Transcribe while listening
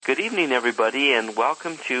evening, everybody, and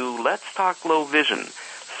welcome to Let's Talk Low Vision,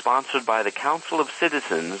 sponsored by the Council of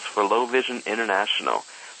Citizens for Low Vision International.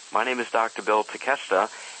 My name is Dr. Bill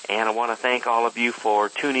Takeshita, and I want to thank all of you for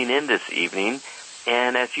tuning in this evening.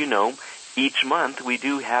 And as you know, each month we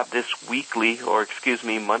do have this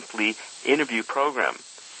monthly interview program.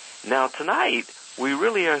 Now tonight, we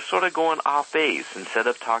really are sort of going off base. Instead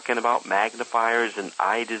of talking about magnifiers and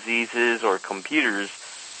eye diseases or computers,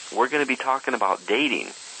 we're going to be talking about dating.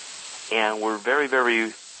 And we're very, very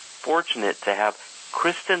fortunate to have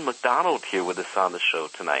Kristen McDonald here with us on the show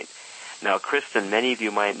tonight. Now, Kristen, many of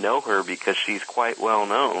you might know her because she's quite well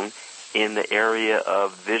known in the area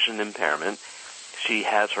of vision impairment. She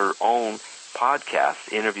has her own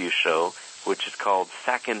podcast interview show, which is called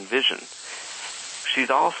Second Vision. She's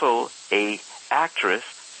also an actress,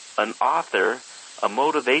 an author, a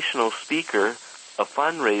motivational speaker, a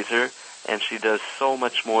fundraiser, and she does so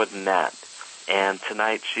much more than that. And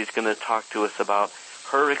tonight she's going to talk to us about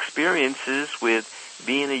her experiences with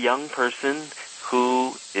being a young person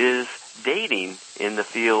who is dating in the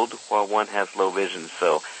field while one has low vision.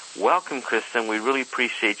 So welcome, Kristen. We really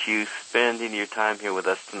appreciate you spending your time here with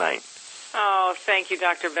us tonight. Oh, thank you,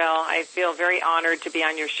 Dr. Bell. I feel very honored to be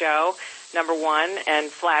on your show, number one, and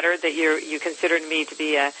flattered that you considered me to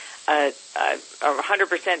be a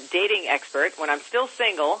 100% dating expert when I'm still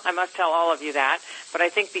single. I must tell all of you that. But I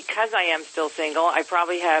think because I am still single, I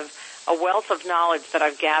probably have a wealth of knowledge that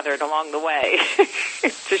I've gathered along the way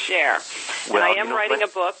to share. Well, and I am writing a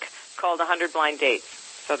book called 100 Blind Dates.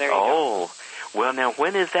 So there you go. Well, now,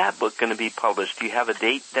 when is that book going to be published? Do you have a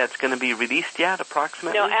date that's going to be released yet,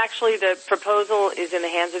 approximately? No, actually, the proposal is in the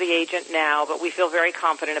hands of the agent now, but we feel very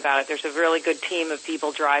confident about it. There's a really good team of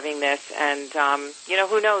people driving this, and,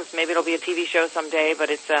 who knows? Maybe it'll be a TV show someday, but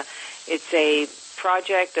it's a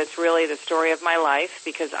project that's really the story of my life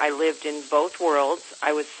because I lived in both worlds.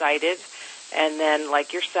 I was sighted, and then,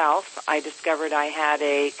 like yourself, I discovered I had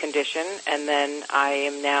a condition, and then I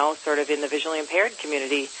am now sort of in the visually impaired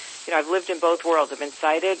community. I've lived in both worlds. I've been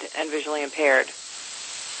sighted and visually impaired.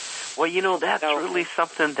 Well, that's really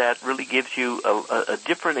something that really gives you a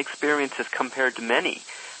different experience as compared to many.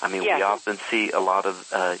 I mean, yes. We often see a lot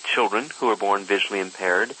of children who are born visually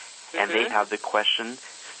impaired, and they have the question,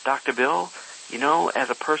 Dr. Bill, as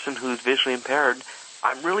a person who's visually impaired,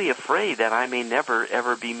 I'm really afraid that I may never,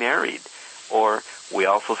 ever be married. Or we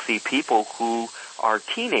also see people who are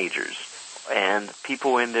teenagers and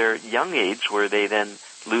people in their young age where they then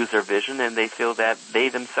lose their vision and they feel that they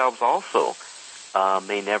themselves also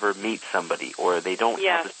may never meet somebody or they don't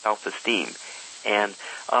have the self-esteem. And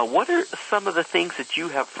what are some of the things that you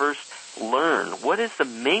have first learned? What is the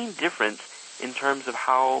main difference in terms of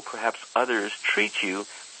how perhaps others treat you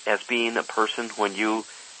as being a person when you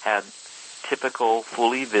had typical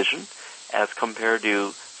fully vision as compared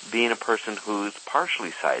to being a person who's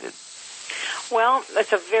partially sighted? Well,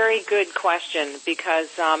 that's a very good question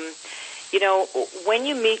because when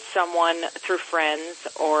you meet someone through friends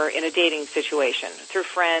or in a dating situation, through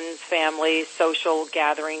friends, family, social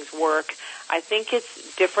gatherings, work, I think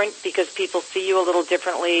it's different because people see you a little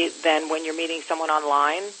differently than when you're meeting someone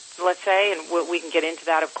online, let's say, and we can get into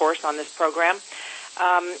that, of course, on this program.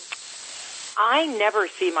 I never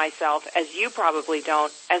see myself, as you probably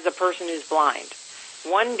don't, as a person who's blind.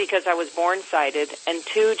 One, because I was born sighted, and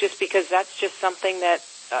two, just because that's just something that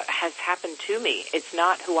has happened to me. It's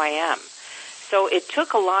not who I am. So it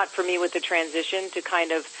took a lot for me with the transition to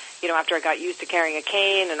kind of, after I got used to carrying a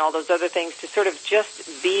cane and all those other things, to sort of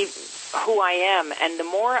just be who I am. And the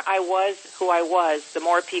more I was who I was, the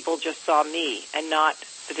more people just saw me and not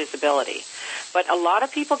the disability. But a lot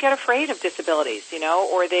of people get afraid of disabilities,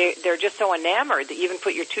 or they're just so enamored that you even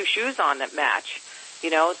put your two shoes on that match,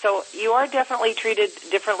 So you are definitely treated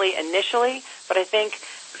differently initially, but I think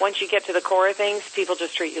once you get to the core of things, people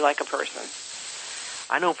just treat you like a person.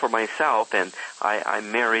 I know for myself, and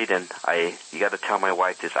I'm married, and you got to tell my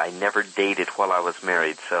wife this, I never dated while I was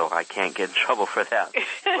married, so I can't get in trouble for that.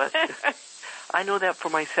 But I know that for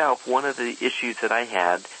myself, one of the issues that I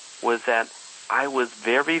had was that I was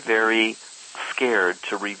very, very scared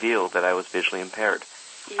to reveal that I was visually impaired.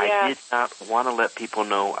 Yes. I did not want to let people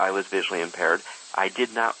know I was visually impaired. I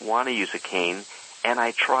did not want to use a cane, and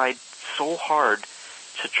I tried so hard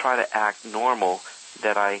to try to act normal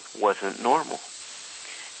that I wasn't normal.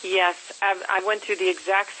 Yes, I went through the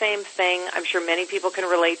exact same thing. I'm sure many people can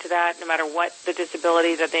relate to that, no matter what the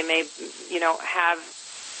disability that they may, have.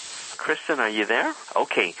 Kristen, are you there?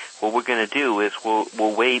 Okay. What we're going to do is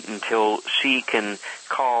we'll wait until she can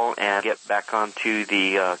call and get back onto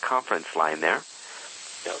the conference line there.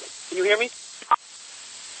 Can you hear me?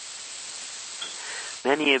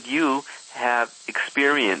 Many of you have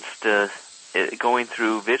experienced going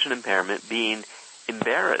through vision impairment, being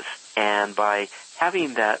embarrassed, and by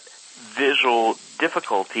having that visual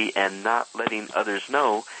difficulty and not letting others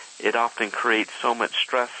know, it often creates so much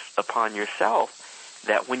stress upon yourself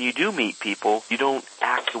that when you do meet people, you don't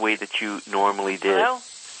act the way that you normally did. Hello?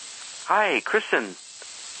 Hi, Kristen.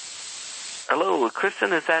 Hello,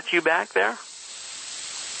 Kristen, is that you back there?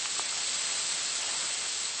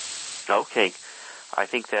 Okay. I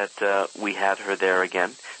think that we had her there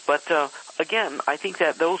again. But again, I think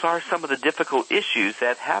that those are some of the difficult issues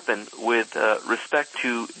that happen with respect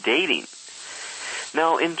to dating.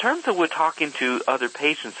 Now, in terms of we're talking to other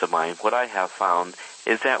patients of mine, what I have found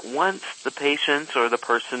is that once the patient or the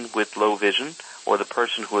person with low vision or the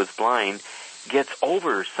person who is blind gets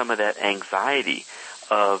over some of that anxiety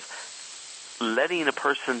of letting a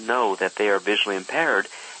person know that they are visually impaired,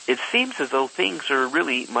 it seems as though things are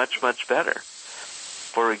really much, much better.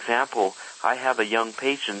 For example, I have a young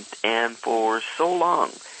patient, and for so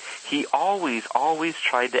long, he always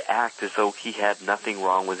tried to act as though he had nothing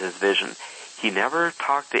wrong with his vision. He never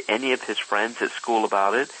talked to any of his friends at school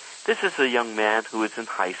about it. This is a young man who is in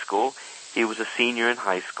high school. He was a senior in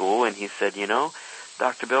high school, and he said,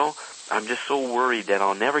 Dr. Bill, I'm just so worried that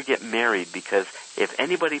I'll never get married because if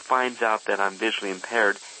anybody finds out that I'm visually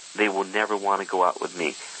impaired, they will never want to go out with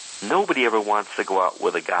me. Nobody ever wants to go out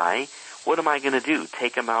with a guy. What am I going to do?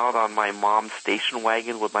 Take him out on my mom's station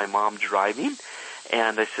wagon with my mom driving?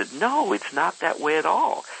 And I said, no, it's not that way at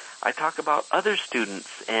all. I talk about other students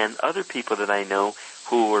and other people that I know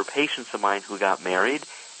who were patients of mine who got married,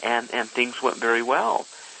 and things went very well.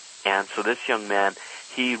 And so this young man,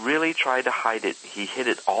 he really tried to hide it. He hid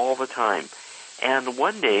it all the time. And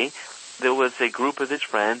one day, there was a group of his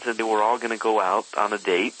friends, and they were all going to go out on a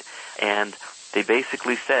date, and they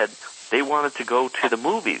basically said they wanted to go to the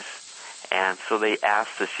movies. And so they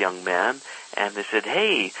asked this young man, and they said,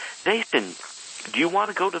 hey, Nathan, do you want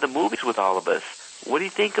to go to the movies with all of us? What do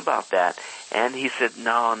you think about that? And he said,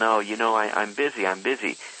 no, I'm busy.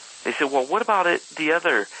 They said, well, what about it the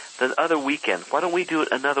other weekend? Why don't we do it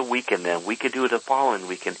another weekend then? We could do it the following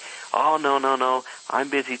weekend. Oh, no, I'm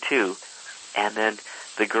busy too. And then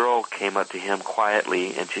the girl came up to him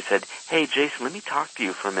quietly, and she said, hey, Jason, let me talk to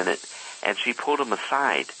you for a minute. And she pulled him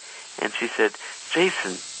aside, and she said,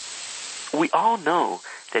 Jason, we all know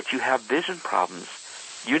that you have vision problems.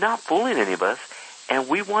 You're not fooling any of us, and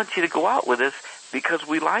we want you to go out with us because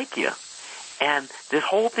we like you. And this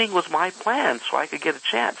whole thing was my plan so I could get a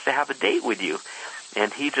chance to have a date with you.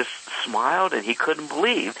 And he just smiled, and he couldn't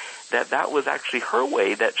believe that was actually her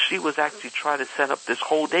way, that she was actually trying to set up this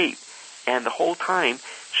whole date. And the whole time,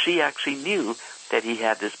 she actually knew that he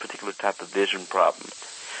had this particular type of vision problem.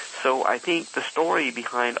 So I think the story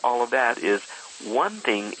behind all of that is, one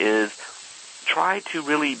thing is try to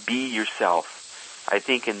really be yourself. I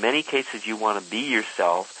think in many cases you want to be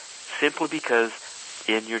yourself simply because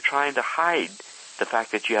you're trying to hide the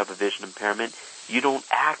fact that you have a vision impairment. You don't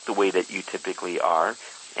act the way that you typically are,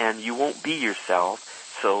 and you won't be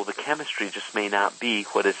yourself, so the chemistry just may not be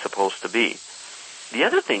what it's supposed to be. The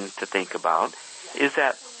other thing to think about is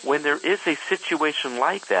that when there is a situation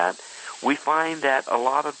like that, we find that a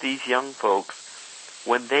lot of these young folks,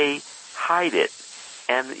 when they hide it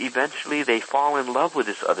and eventually they fall in love with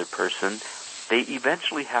this other person, they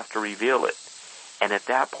eventually have to reveal it. And at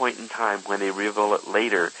that point in time, when they reveal it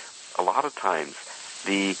later, a lot of times,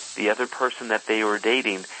 the other person that they were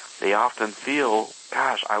dating, they often feel,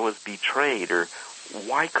 gosh, I was betrayed, or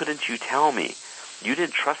why couldn't you tell me? You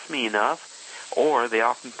didn't trust me enough? Or they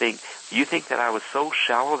often think, you think that I was so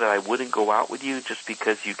shallow that I wouldn't go out with you just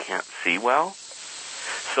because you can't see well?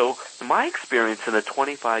 So my experience in the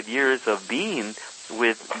 25 years of being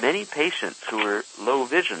with many patients who are low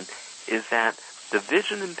vision is that the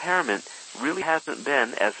vision impairment really hasn't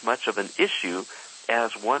been as much of an issue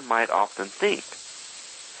as one might often think.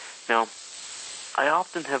 Now, I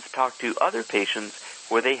often have talked to other patients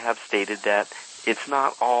where they have stated that it's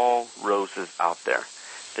not all roses out there.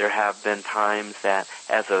 There have been times that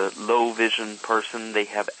as a low vision person, they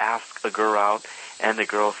have asked a girl out, and the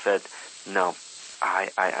girl said, no,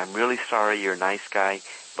 I'm really sorry, you're a nice guy,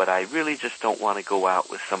 but I really just don't want to go out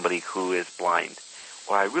with somebody who is blind.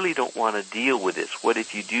 Or I really don't want to deal with this. What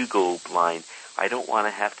if you do go blind? I don't want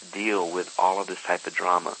to have to deal with all of this type of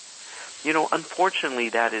drama. Unfortunately,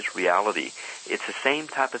 that is reality. It's the same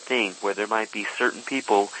type of thing where there might be certain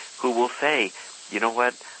people who will say, you know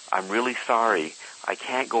what, I'm really sorry. I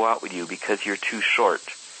can't go out with you because you're too short.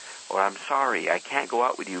 Or I'm sorry, I can't go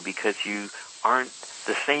out with you because you aren't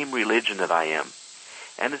the same religion that I am.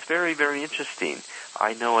 And it's very, very interesting.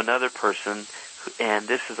 I know another person and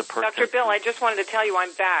this is a person. Dr. Bill, I just wanted to tell you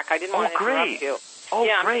I'm back. I didn't want to interrupt you. Oh,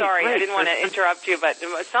 yeah, I'm great, sorry. Great. I didn't want to interrupt you, but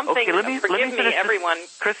something, okay, forgive me, everyone.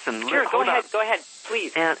 Kristen, sure, go ahead,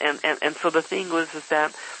 please. And so the thing was is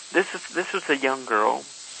that this was a young girl.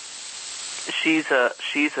 She's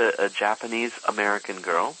a Japanese American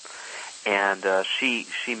girl, and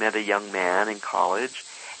she met a young man in college,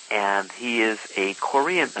 and he is a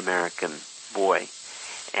Korean American boy.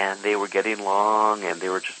 And they were getting along, and they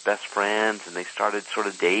were just best friends, and they started sort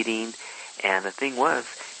of dating. And the thing was,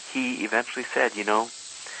 he eventually said,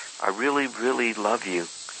 I really, really love you,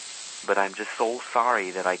 but I'm just so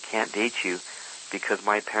sorry that I can't date you because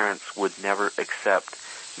my parents would never accept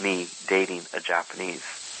me dating a Japanese.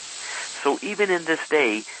 So even in this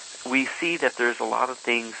day, we see that there's a lot of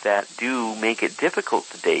things that do make it difficult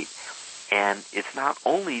to date. And it's not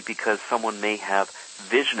only because someone may have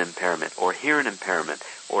vision impairment or hearing impairment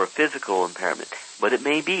or a physical impairment, but it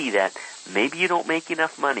may be that maybe you don't make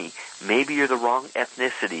enough money, maybe you're the wrong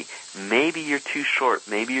ethnicity, maybe you're too short,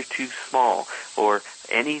 maybe you're too small, or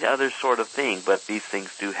any other sort of thing, but these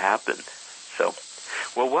things do happen. So,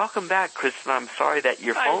 well, welcome back, Kristen. I'm sorry that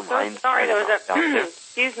your phone line... Sorry,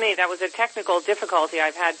 excuse me, that was a technical difficulty.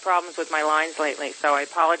 I've had problems with my lines lately, so I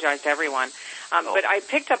apologize to everyone. But I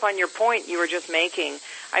picked up on your point you were just making.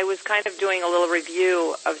 I was kind of doing a little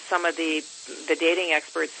review of some of the dating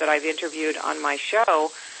experts that I've interviewed on my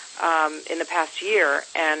show in the past year,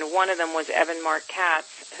 and one of them was Evan Marc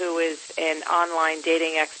Katz, who is an online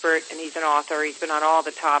dating expert, and he's an author. He's been on all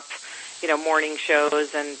the top, morning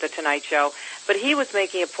shows and The Tonight Show. But he was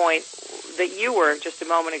making a point that you were just a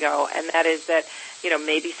moment ago, and that is that,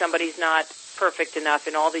 maybe somebody's not perfect enough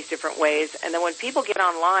in all these different ways, and then when people get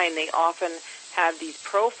online, they often have these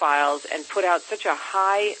profiles and put out such a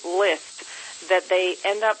high list that they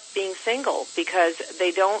end up being single because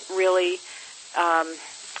they don't really,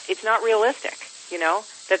 it's not realistic,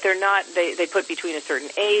 that they're not, they put between a certain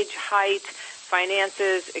age, height,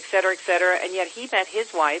 finances, et cetera, and yet he met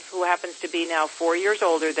his wife, who happens to be now 4 years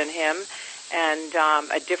older than him, and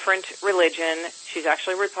a different religion. She's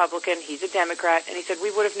actually Republican, he's a Democrat, and he said,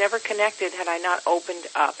 we would have never connected had I not opened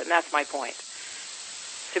up, and that's my point.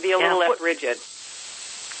 To be a little less rigid.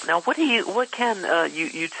 Now, what can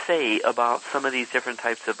you'd say about some of these different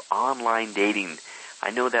types of online dating?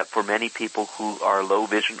 I know that for many people who are low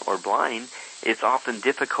vision or blind, it's often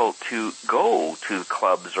difficult to go to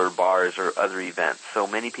clubs or bars or other events. So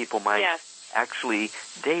many people might actually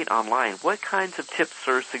date online. What kinds of tips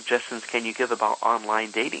or suggestions can you give about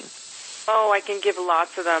online dating? Oh, I can give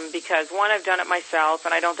lots of them because, one, I've done it myself,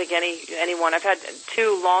 and I don't think anyone. I've had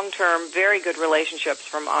 2 long-term, very good relationships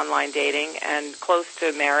from online dating and close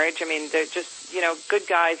to marriage. I mean, they're just, good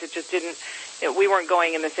guys. It just didn't, we weren't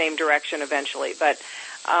going in the same direction eventually. But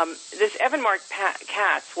this Evan Marc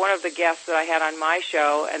Katz, one of the guests that I had on my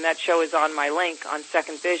show, and that show is on my link on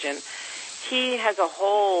Second Vision, he has a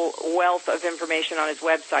whole wealth of information on his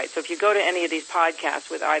website. So if you go to any of these podcasts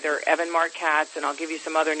with either Evan Marc Katz, and I'll give you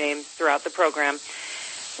some other names throughout the program,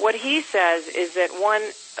 what he says is that, one,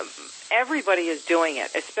 everybody is doing it,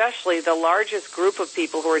 especially the largest group of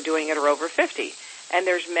people who are doing it are over 50. And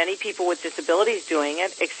there's many people with disabilities doing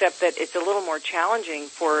it, except that it's a little more challenging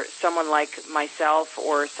for someone like myself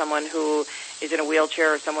or someone who is in a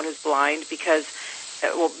wheelchair or someone who's blind because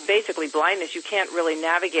basically blindness, you can't really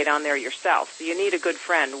navigate on there yourself. So you need a good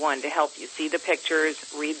friend, one, to help you see the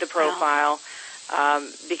pictures, read the profile,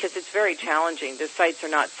 because it's very challenging. The sites are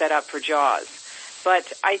not set up for JAWS.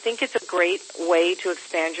 But I think it's a great way to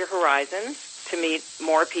expand your horizons, to meet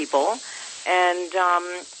more people. And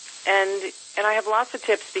I have lots of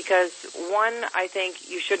tips because, one, I think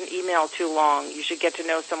you shouldn't email too long. You should get to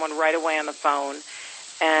know someone right away on the phone.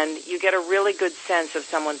 And you get a really good sense of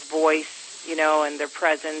someone's voice, and their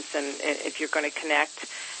presence, and if you're going to connect.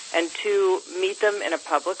 And 2, meet them in a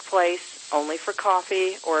public place, only for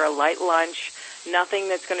coffee or a light lunch, nothing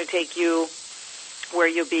that's going to take you where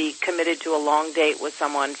you'll be committed to a long date with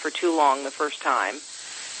someone for too long the first time.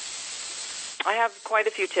 I have quite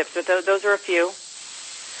a few tips, but those are a few.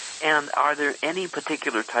 And are there any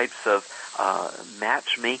particular types of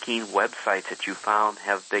matchmaking websites that you found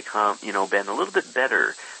have become, been a little bit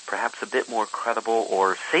better, perhaps a bit more credible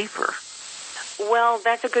or safer? Well,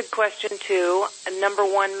 that's a good question, too. Number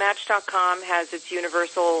one, Match.com has its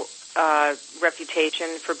universal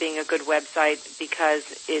reputation for being a good website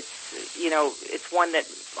because it's one that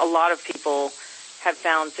a lot of people have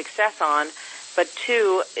found success on. But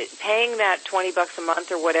 2, paying that $20 a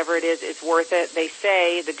month or whatever it is worth it. They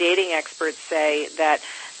say, the dating experts say, that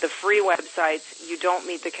the free websites, you don't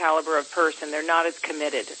meet the caliber of person. They're not as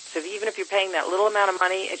committed. So even if you're paying that little amount of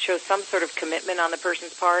money, it shows some sort of commitment on the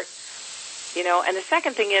person's part. You know, and the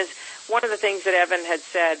second thing is, one of the things that Evan had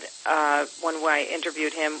said when I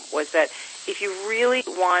interviewed him was that if you really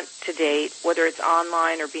want to date, whether it's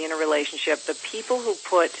online or be in a relationship, the people who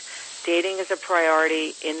put dating as a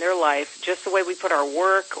priority in their life, just the way we put our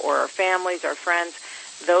work or our families, our friends,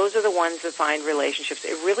 those are the ones that find relationships.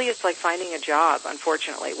 It really is like finding a job,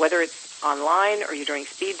 unfortunately, whether it's online or you're doing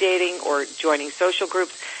speed dating or joining social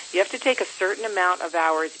groups. You have to take a certain amount of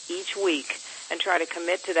hours each week and try to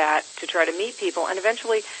commit to that to try to meet people. And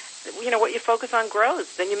eventually, you know, what you focus on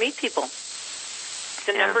grows. Then you meet people. It's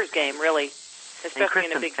a numbers game, really, especially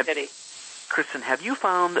Kristen, in a big city. Kristen, have you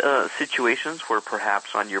found situations where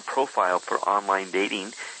perhaps on your profile for online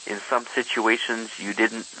dating, in some situations you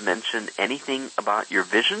didn't mention anything about your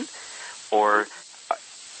vision, or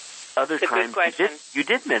other times you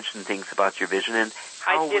did mention things about your vision? And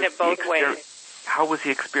how I did it both ways. How was the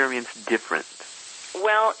experience different?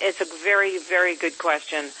 Well, it's a very, very good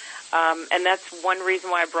question. And that's one reason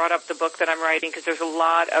why I brought up the book that I'm writing, because there's a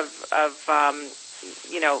lot of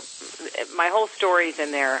you know, my whole story's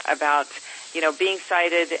in there about, you know, being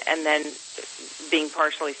sighted and then being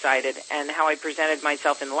partially sighted, and how I presented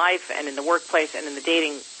myself in life and in the workplace and in the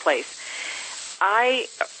dating place. I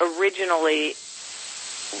originally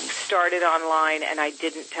started online and I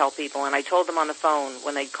didn't tell people, and I told them on the phone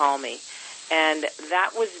when they'd call me. And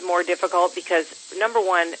that was more difficult because, number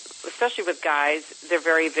one, especially with guys, they're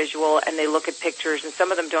very visual and they look at pictures, and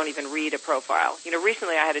some of them don't even read a profile. You know,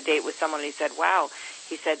 recently I had a date with someone and he said, wow,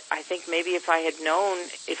 he said, I think maybe if I had known,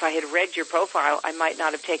 if I had read your profile, I might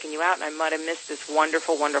not have taken you out and I might have missed this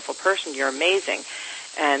wonderful, wonderful person. You're amazing.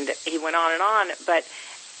 And he went on, but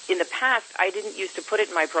in the past I didn't used to put it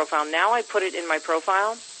in my profile. Now I put it in my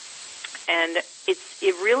profile, and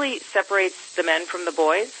it really separates the men from the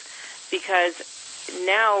boys. Because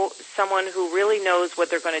now someone who really knows what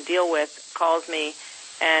they're going to deal with calls me,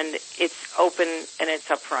 and it's open and it's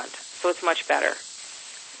upfront, so it's much better.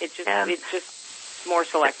 It's just more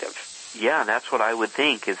selective. Yeah, that's what I would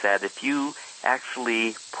think, is that if you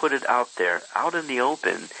actually put it out there, out in the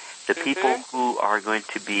open, the people who are going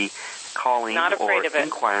to be calling or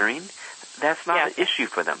inquiring, that's not an issue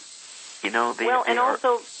for them. You know,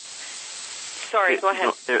 Sorry, go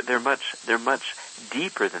ahead. They're much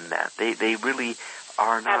deeper than that. They really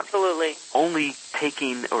are not only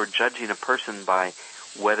taking or judging a person by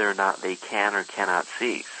whether or not they can or cannot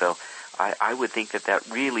see. So I would think that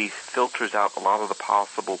really filters out a lot of the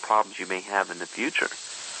possible problems you may have in the future.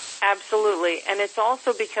 Absolutely. And it's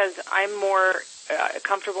also because I'm more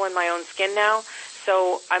comfortable in my own skin now,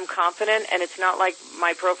 so I'm confident, and it's not like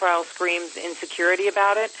my profile screams insecurity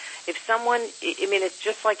about it. If someone, I mean, it's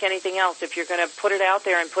just like anything else. If you're going to put it out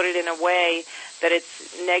there and put it in a way that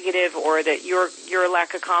it's negative, or that your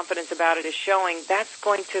lack of confidence about it is showing, that's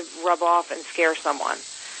going to rub off and scare someone,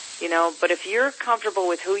 you know. But if you're comfortable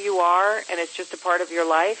with who you are and it's just a part of your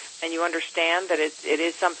life, and you understand that it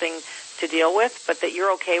is something to deal with, but that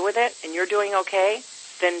you're okay with it and you're doing okay,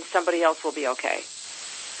 then somebody else will be okay.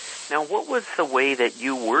 Now, what was the way that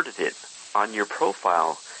you worded it on your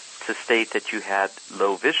profile to state that you had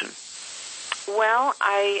low vision? Well,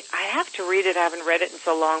 I have to read it. I haven't read it in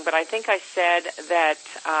so long, but I think I said that,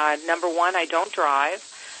 number one, I don't drive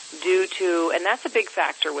due to, and that's a big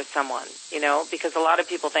factor with someone, you know, because a lot of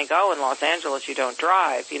people think, oh, in Los Angeles you don't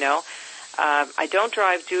drive, you know. I don't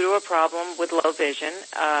drive due to a problem with low vision,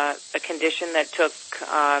 a condition that took,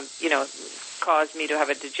 caused me to have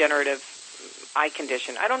a degenerative eye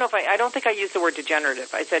condition. I don't think I used the word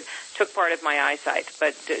degenerative. I said took part of my eyesight,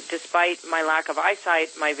 but despite my lack of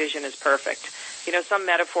eyesight, my vision is perfect. You know, some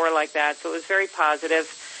metaphor like that. So it was very positive,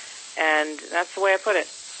 and that's the way I put it.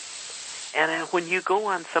 And when you go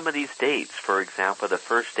on some of these dates, for example, the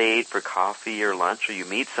first date for coffee or lunch, or you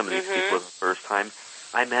meet some of these people the first time,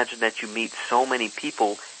 I imagine that you meet so many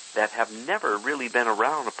people that have never really been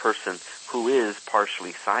around a person who is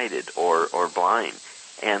partially sighted or blind.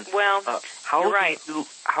 And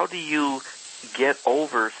how do you get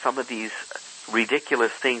over some of these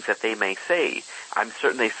ridiculous things that they may say? I'm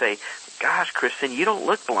certain they say, gosh, Kristen, you don't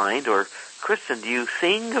look blind, or Kristen, do you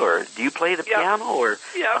sing, or do you play the piano, or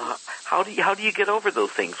how do you get over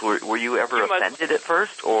those things? Were you ever offended at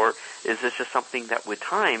first, or is this just something that with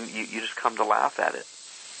time you just come to laugh at it?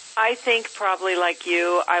 I think probably like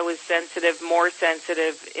you, I was more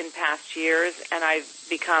sensitive in past years, and I've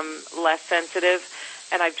become less sensitive.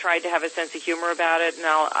 And I've tried to have a sense of humor about it.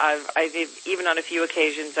 Now, I've even on a few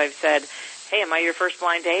occasions, I've said, hey, am I your first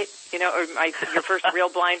blind date? You know, or your first real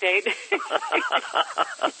blind date?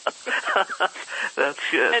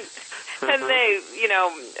 That's good. And they,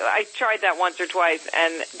 I tried that once or twice,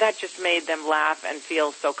 and that just made them laugh and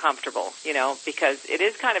feel so comfortable, because it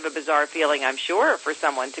is kind of a bizarre feeling, I'm sure, for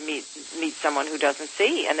someone to meet someone who doesn't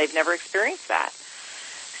see, and they've never experienced that.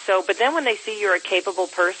 So, but then when they see you're a capable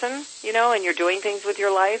person, and you're doing things with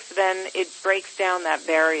your life, then it breaks down that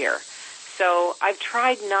barrier. So I've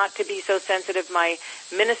tried not to be so sensitive. My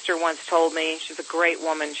minister once told me, she's a great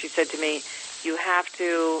woman, she said to me, you have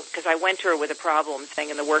to, because I went to her with a problem saying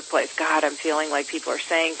in the workplace, God, I'm feeling like people are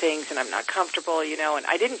saying things and I'm not comfortable, and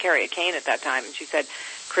I didn't carry a cane at that time. And she said,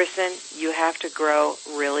 Kristen, you have to grow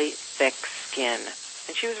really thick skin.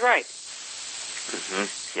 And she was right.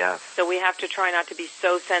 Mm-hmm. Yeah. So we have to try not to be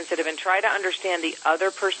so sensitive and try to understand the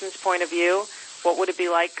other person's point of view. What would it be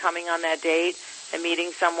like coming on that date and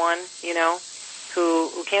meeting someone,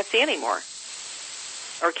 who can't see anymore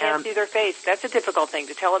or can't see their face? That's a difficult thing,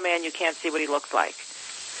 to tell a man you can't see what he looks like.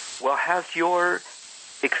 Well, has your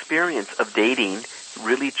experience of dating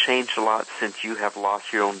really changed a lot since you have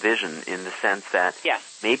lost your own vision, in the sense that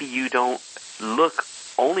maybe you don't look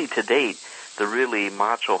only to date the really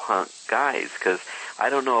macho hunk guys? Because I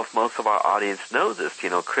don't know if most of our audience know this.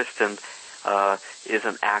 Kristen is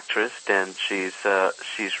an actress, and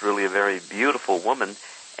she's really a very beautiful woman,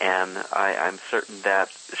 and I'm certain that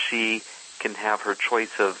she can have her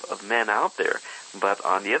choice of men out there. But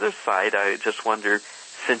on the other side, I just wonder,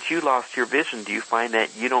 since you lost your vision, do you find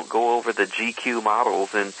that you don't go over the GQ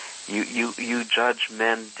models and you judge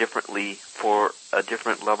men differently for a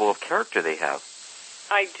different level of character they have?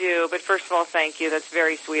 I do, but first of all, thank you. That's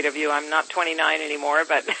very sweet of you. I'm not 29 anymore,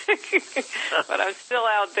 but but I'm still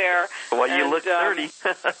out there. Well, you look 30.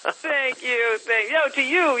 Thank you. To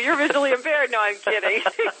you, you're visually impaired. No, I'm kidding.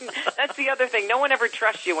 That's the other thing. No one ever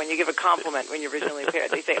trusts you when you give a compliment when you're visually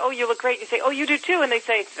impaired. They say, oh, you look great. You say, oh, you do too. And they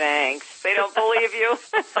say, thanks. They don't believe you.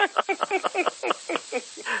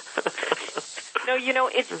 No,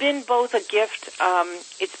 it's been both a gift.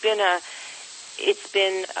 It's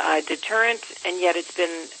been a deterrent, and yet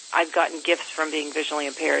I've gotten gifts from being visually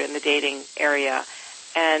impaired in the dating area.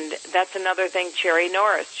 And that's another thing. Cherry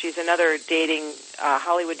Norris, she's another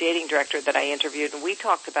Hollywood dating director that I interviewed, and we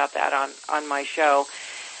talked about that on my show.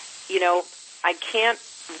 I can't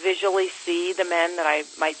visually see the men that I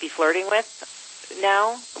might be flirting with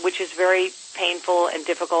now, which is very painful and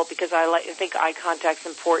difficult, because I think eye contact's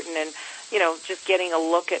important, and just getting a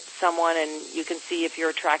look at someone and you can see if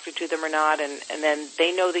you're attracted to them or not, and then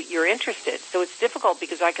they know that you're interested. So it's difficult,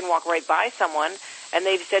 because I can walk right by someone and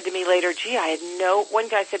they've said to me later, gee, one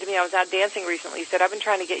guy said to me, I was out dancing recently, he said, I've been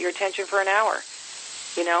trying to get your attention for an hour,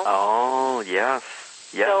 Oh, yes.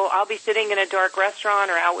 Yes. So I'll be sitting in a dark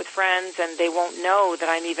restaurant or out with friends and they won't know that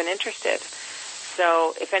I'm even interested.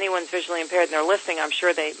 So if anyone's visually impaired and they're listening, I'm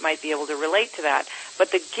sure they might be able to relate to that.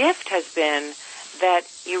 But the gift has been that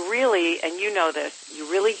you really, and you know this, you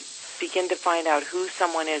really begin to find out who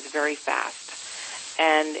someone is very fast.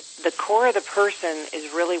 And the core of the person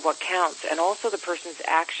is really what counts, and also the person's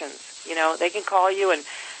actions. They can call you and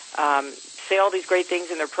say all these great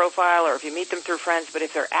things in their profile, or if you meet them through friends, but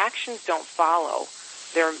if their actions don't follow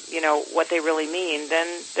their, what they really mean, then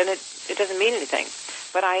it doesn't mean anything.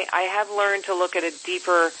 But I have learned to look at a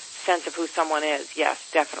deeper sense of who someone is.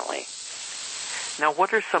 Yes, definitely. Now,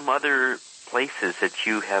 what are some other places that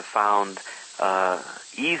you have found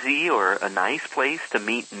easy, or a nice place to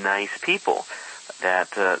meet nice people,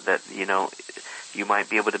 that you might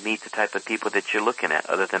be able to meet the type of people that you're looking at,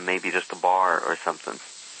 other than maybe just a bar or something?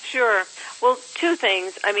 Sure. Well, two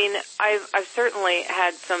things. I mean, I've certainly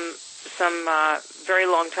had some very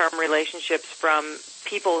long-term relationships from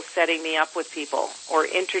people setting me up with people, or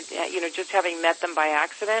just having met them by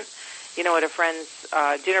accident, at a friend's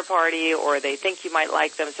dinner party, or they think you might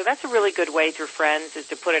like them. So that's a really good way through friends, is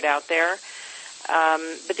to put it out there.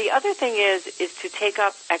 But the other thing is to take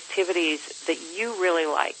up activities that you really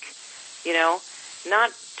like.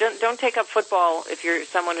 Don't take up football if you're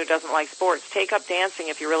someone who doesn't like sports. Take up dancing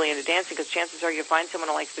if you're really into dancing, because chances are you'll find someone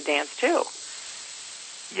who likes to dance too.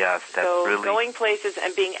 Yes, that's so really... going places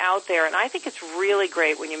and being out there, and I think it's really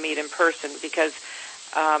great when you meet in person, because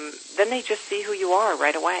then they just see who you are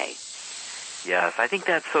right away. Yes, I think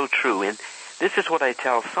that's so true. And this is what I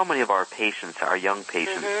tell so many of our patients, our young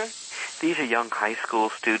patients. Mm-hmm. These are young high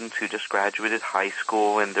school students who just graduated high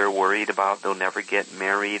school, and they're worried about they'll never get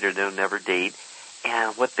married or they'll never date.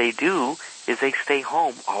 And what they do is they stay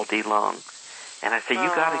home all day long. And I say, you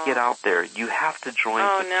got to get out there. You have to join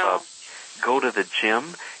the club. Go to the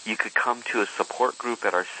gym. You could come to a support group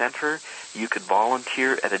at our center. You could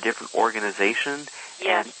volunteer at a different organization.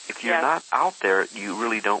 Yes. And if you're not out there, you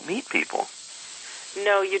really don't meet people.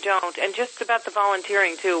 No, you don't. And just about the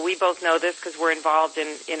volunteering, too, we both know this because we're involved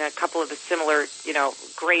in a couple of the similar,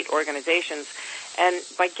 great organizations. And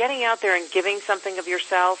by getting out there and giving something of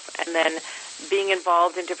yourself and then being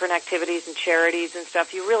involved in different activities and charities and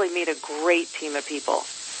stuff, you really meet a great team of people.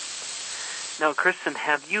 Now, Kristen,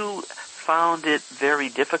 have you found it very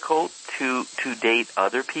difficult to date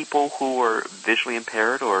other people who are visually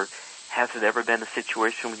impaired, or has it ever been a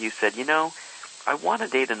situation when you said, I want to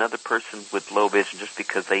date another person with low vision just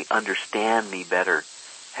because they understand me better?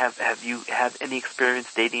 Have you had any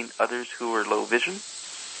experience dating others who are low vision?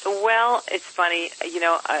 Well, it's funny.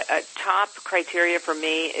 A top criteria for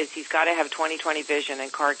me is he's got to have 20/20 vision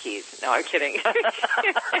and car keys. No, I'm kidding.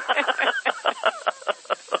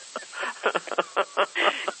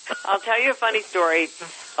 I'll tell you a funny story.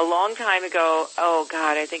 A long time ago,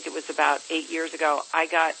 I think it was about 8 years ago, I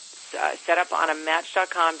got set up on a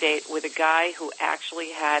Match.com date with a guy who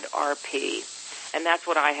actually had RP. And that's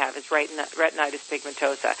what I have, is retinitis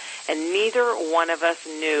pigmentosa. And neither one of us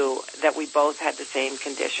knew that we both had the same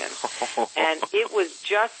condition. And it was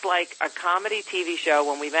just like a comedy TV show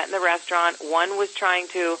when we met in the restaurant. One was trying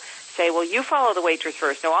to say, well, you follow the waitress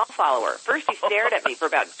first. No, I'll follow her. First he stared at me for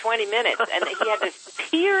about 20 minutes, and he had this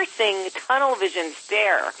piercing tunnel vision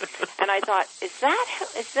stare. And I thought, is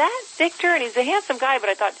that Victor? And he's a handsome guy, but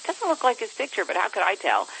I thought, it doesn't look like his picture, but how could I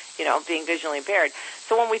tell, being visually impaired?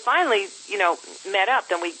 So when we finally, met up,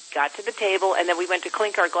 then we got to the table, and then we went to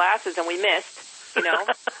clink our glasses, and we missed,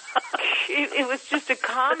 It was just a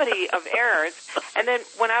comedy of errors. And then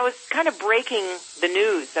when I was kind of breaking the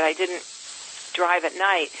news that I didn't drive at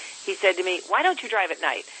night, he said to me, why don't you drive at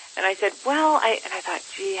night? And I said, I thought,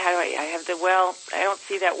 gee, how do I don't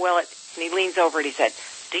see that well. And he leans over and he said,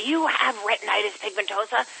 do you have retinitis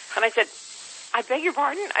pigmentosa? And I said, I beg your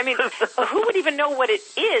pardon? I mean, who would even know what it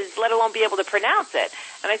is, let alone be able to pronounce it?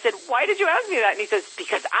 And I said, why did you ask me that? And he says,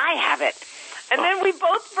 because I have it. And then we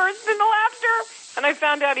both burst into laughter. And I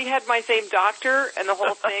found out he had my same doctor and the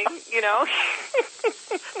whole thing,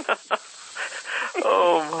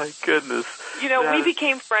 Oh, my goodness. We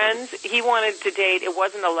became friends. He wanted to date. It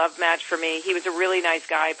wasn't a love match for me. He was a really nice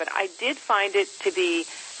guy, but I did find it to be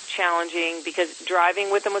challenging because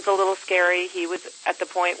driving with him was a little scary. He was at the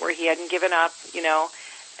point where he hadn't given up,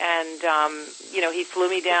 and, he flew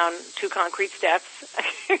me down 2 concrete steps,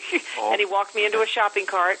 and he walked me into a shopping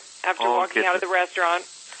cart after walking out of the restaurant.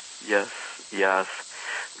 Yes.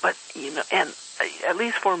 But, and at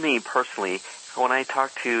least for me personally, when I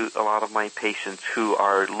talk to a lot of my patients who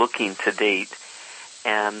are looking to date,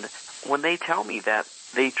 and when they tell me that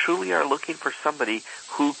they truly are looking for somebody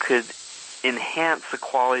who could enhance the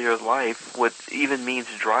quality of life, what even means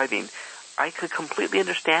driving, I could completely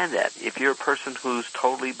understand that. If you're a person who's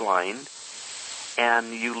totally blind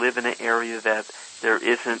and you live in an area that there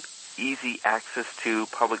isn't easy access to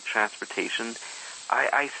public transportation,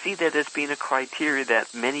 I see that as being a criteria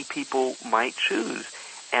that many people might choose,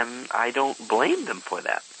 and I don't blame them for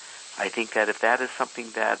that. I think that if that is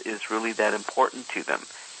something that is really that important to them.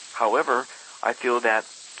 However, I feel that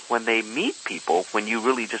when they meet people, when you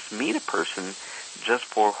really just meet a person just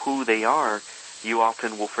for who they are, you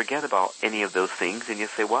often will forget about any of those things, and you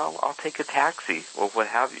say, well, I'll take a taxi, or what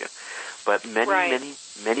have you. But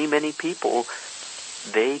many people,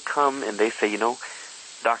 they come and they say,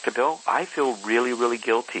 Dr. Bill, I feel really, really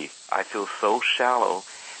guilty. I feel so shallow,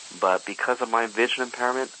 but because of my vision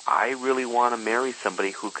impairment, I really want to marry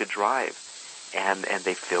somebody who could drive. And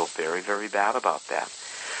they feel very, very bad about that.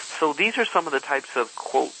 So these are some of the types of,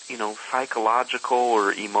 quote, psychological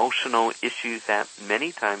or emotional issues that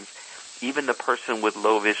many times even the person with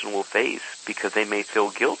low vision will face because they may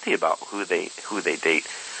feel guilty about who they date.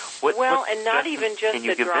 And not even just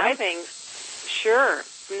the driving. Sure.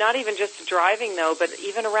 Not even just driving, though, but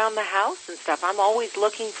even around the house and stuff. I'm always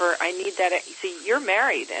looking for, I need that. See, you're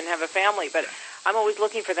married and have a family, but I'm always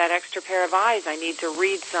looking for that extra pair of eyes. I need to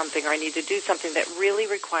read something, or I need to do something that really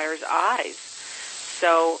requires eyes.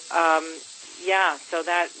 So, so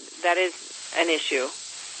that is an issue.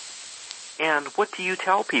 And what do you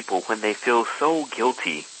tell people when they feel so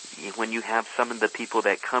guilty, when you have some of the people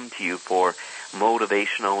that come to you for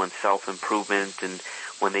motivational and self-improvement, and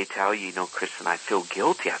when they tell you, Kristen, I feel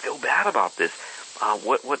guilty, I feel bad about this,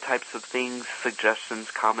 what types of things, suggestions,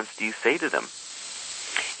 comments do you say to them?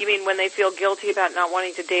 You mean when they feel guilty about not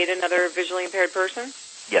wanting to date another visually impaired person?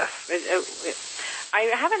 Yes. I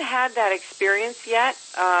haven't had that experience yet,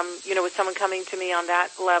 with someone coming to me on that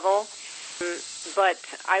level. But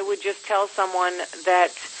I would just tell someone that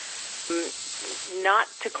not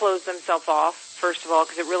to close themselves off, first of all,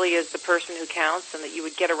 because it really is the person who counts, and that you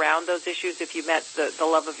would get around those issues if you met the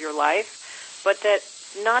love of your life. But that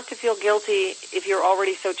not to feel guilty if you're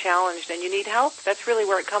already so challenged and you need help. That's really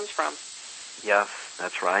where it comes from. Yes,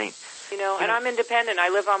 that's right. And I'm independent. I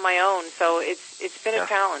live on my own, so it's been a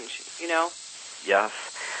challenge, Yes.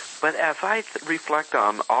 But as I reflect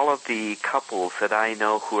on all of the couples that I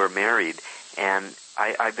know who are married, and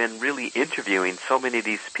I've been really interviewing so many of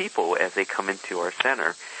these people as they come into our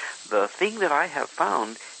center, the thing that I have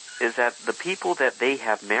found is that the people that they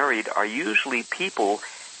have married are usually people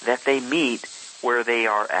that they meet where they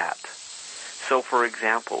are at. So, for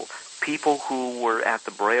example, people who were at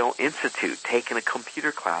the Braille Institute taking a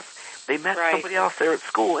computer class, they met somebody else there at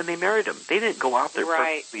school and they married them. They didn't go out there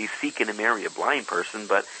purposely seeking to marry a blind person,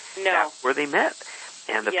 but that's where they met.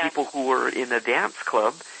 And the people who were in a dance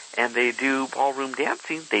club and they do ballroom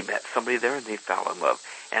dancing, they met somebody there and they fell in love.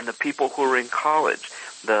 And the people who are in college,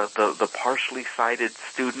 the partially sighted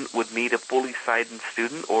student would meet a fully sighted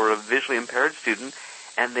student or a visually impaired student,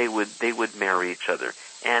 and they would marry each other.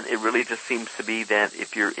 And it really just seems to be that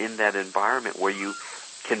if you're in that environment where you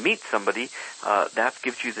can meet somebody, that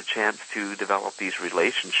gives you the chance to develop these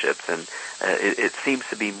relationships. And it seems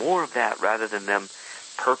to be more of that rather than them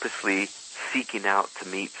purposely seeking out to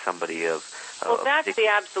meet somebody Well, that's the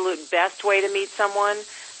absolute best way to meet someone.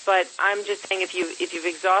 But I'm just saying if you've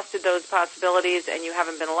exhausted those possibilities and you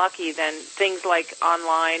haven't been lucky, then things like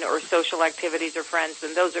online or social activities or friends,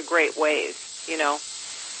 then those are great ways,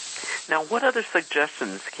 Now, what other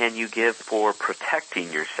suggestions can you give for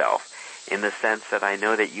protecting yourself? In the sense that I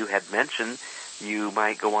know that you had mentioned you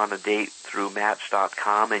might go on a date through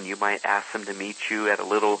Match.com and you might ask them to meet you at a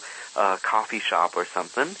little coffee shop or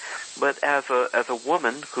something. But as a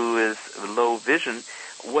woman who is low vision,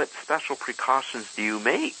 what special precautions do you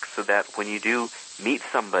make so that when you do meet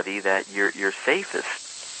somebody that you're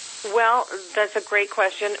safest? Well, that's a great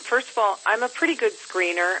question. First of all, I'm a pretty good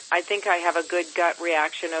screener. I think I have a good gut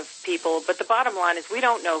reaction of people. But the bottom line is we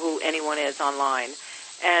don't know who anyone is online.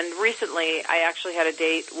 And recently, I actually had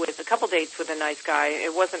a couple dates with a nice guy.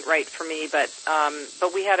 It wasn't right for me, but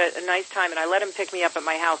we had a nice time, and I let him pick me up at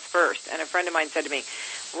my house first. And a friend of mine said to me,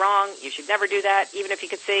 "Wrong, you should never do that, even if you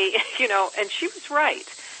could see," and she was right,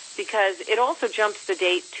 because it also jumps the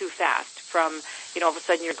date too fast from, all of a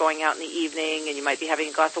sudden you're going out in the evening and you might be having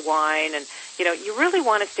a glass of wine, and, you really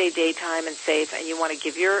want to stay daytime and safe, and you want to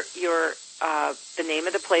give your the name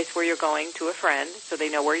of the place where you're going to a friend so they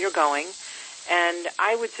know where you're going. And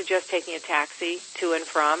I would suggest taking a taxi to and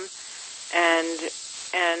from. And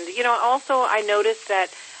also I noticed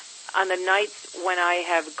that on the nights when I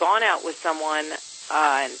have gone out with someone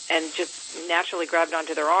and just naturally grabbed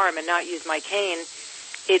onto their arm and not used my cane,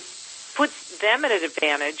 it puts them at an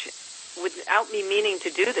advantage without me meaning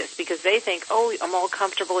to do this, because they think, oh, I'm all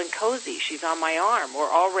comfortable and cozy. She's on my arm.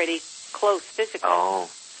 We're already close physically. Oh,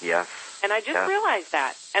 yes. And I just realized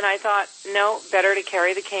that. And I thought, no, better to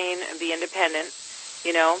carry the cane and be independent,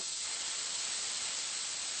 Yeah,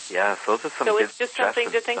 those are some So good it's just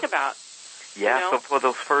something to think about. Yeah, so for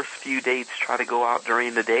those first few dates, try to go out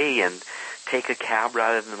during the day and take a cab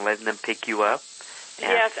rather than letting them pick you up.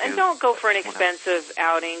 Yes, and don't go for an expensive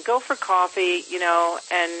outing. Go for coffee,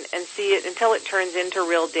 and see it until it turns into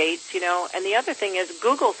real dates, And the other thing is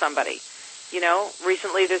Google somebody.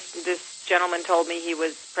 Recently this gentleman told me he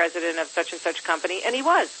was president of such and such company, and he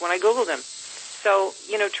was when I Googled him. So,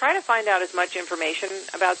 try to find out as much information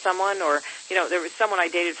about someone, or, there was someone I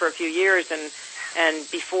dated for a few years, and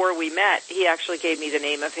before we met, he actually gave me the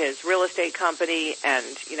name of his real estate company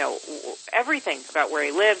and, everything about where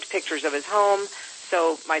he lived, pictures of his home,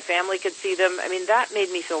 so my family could see them. I mean, that made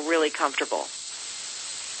me feel really comfortable.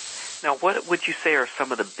 Now, what would you say are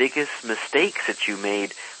some of the biggest mistakes that you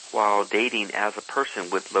made while dating as a person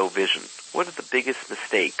with low vision? What are the biggest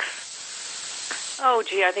mistakes? Oh,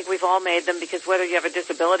 gee, I think we've all made them, because whether you have a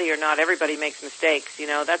disability or not, everybody makes mistakes,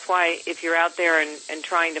 That's why if you're out there and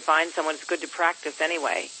trying to find someone, it's good to practice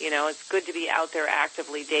anyway. It's good to be out there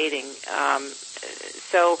actively dating.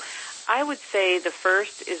 So I would say the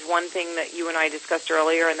first is one thing that you and I discussed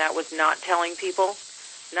earlier, and that was not telling people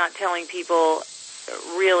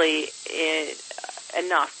really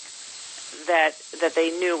enough that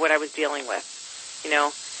they knew what I was dealing with,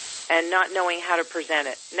 and not knowing how to present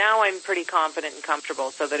it. Now I'm pretty confident and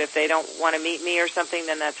comfortable, so that if they don't want to meet me or something,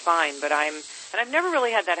 then that's fine. But I've never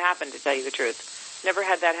really had that happen, to tell you the truth. Never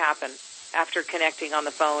had that happen after connecting on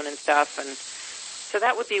the phone and stuff. And so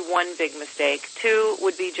that would be one big mistake. Two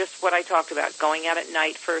would be just what I talked about, going out at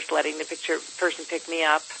night first, letting the person pick me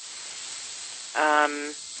up.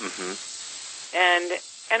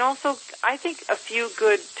 And also, I think a few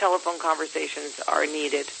good telephone conversations are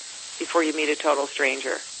needed before you meet a total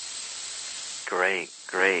stranger. Great.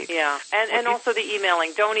 Great. Yeah, and also the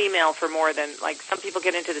emailing. Don't email for more than, like, some people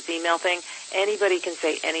get into this email thing. Anybody can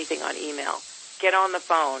say anything on email. Get on the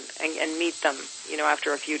phone and meet them,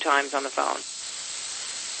 after a few times on the phone.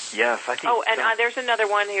 Yes, I think. Oh, and there's another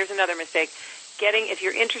one. Here's another mistake. If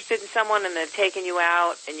you're interested in someone and they've taken you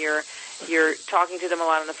out and you're talking to them a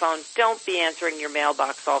lot on the phone, don't be answering your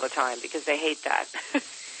mailbox all the time because they hate that.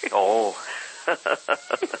 Oh. Yes.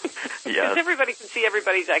 Because everybody can see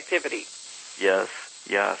everybody's activity. Yes.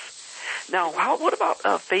 Now, what about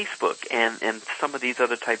Facebook and some of these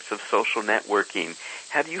other types of social networking?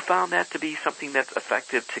 Have you found that to be something that's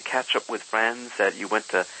effective to catch up with friends that you went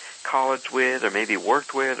to college with or maybe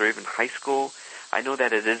worked with or even high school? I know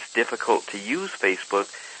that it is difficult to use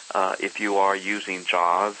Facebook if you are using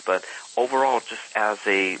JAWS, but overall, just as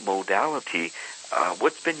a modality,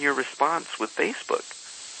 what's been your response with Facebook?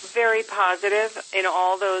 Very positive in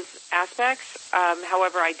all those aspects.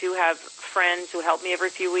 However, I do have friends who help me every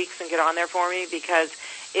few weeks and get on there for me because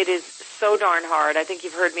it is so darn hard. I think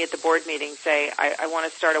you've heard me at the board meeting say I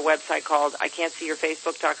want to start a website called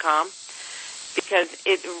ican'tseeyourfacebook.com because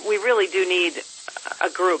we really do need a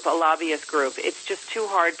group, a lobbyist group. It's just too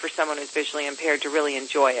hard for someone who's visually impaired to really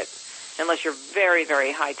enjoy it unless you're very,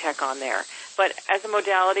 very high tech on there. But as a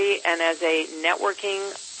modality and as a networking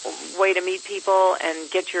way to meet people and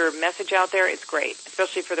get your message out there, it's great,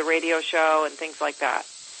 especially for the radio show and things like that.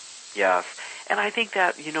 Yes. And I think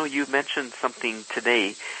that, you mentioned something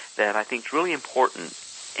today that I think is really important,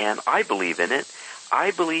 and I believe in it.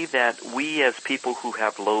 I believe that we as people who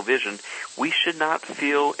have low vision, we should not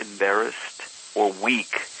feel embarrassed or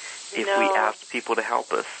weak if we ask people to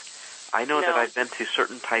help us. I know that I've been to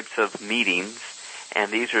certain types of meetings, and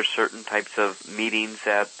these are certain types of meetings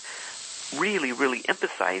that really, really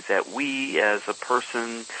emphasize that we as a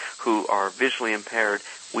person who are visually impaired,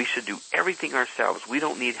 we should do everything ourselves. We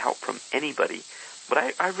don't need help from anybody.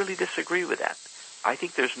 But I really disagree with that. I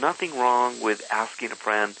think there's nothing wrong with asking a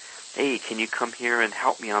friend, hey, can you come here and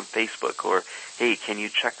help me on Facebook? Or, hey, can you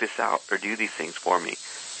check this out or do these things for me?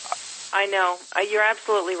 I know. You're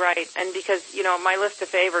absolutely right. And because, my list of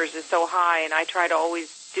favors is so high and I try to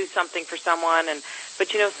always do something for someone. But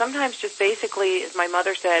sometimes just basically, as my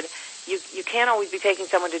mother said, you can't always be taking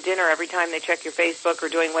someone to dinner every time they check your Facebook or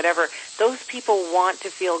doing whatever. Those people want to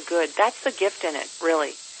feel good. That's the gift in it,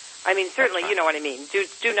 really. I mean, certainly, you know what I mean.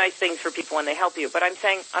 Do nice things for people when they help you. But I'm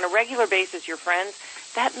saying on a regular basis, your friends,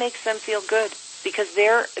 that makes them feel good because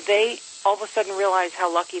they all of a sudden realize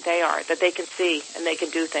how lucky they are, that they can see and they can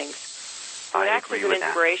do things. So it acts as an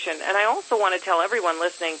inspiration. And I also want to tell everyone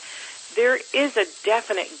listening, there is a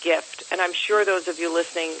definite gift, and I'm sure those of you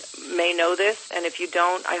listening may know this, and if you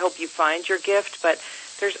don't, I hope you find your gift, but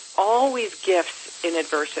there's always gifts in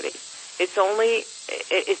adversity.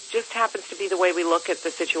 It just happens to be the way we look at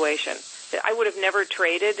the situation. I would have never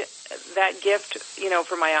traded that gift,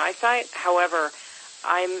 for my eyesight. However,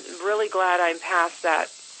 I'm really glad I'm past that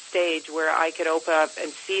stage where I could open up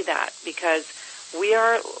and see that because we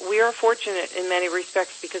are fortunate in many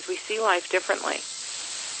respects because we see life differently.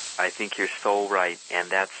 I think you're so right, and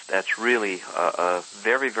that's really a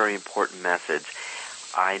very, very important message.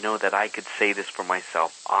 I know that I could say this for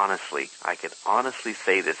myself honestly. I could honestly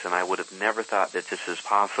say this, and I would have never thought that this is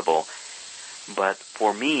possible. But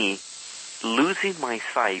for me, losing my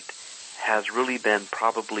sight has really been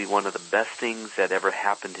probably one of the best things that ever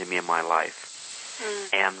happened to me in my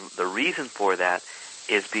life. And the reason for that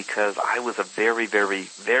is because I was a very, very,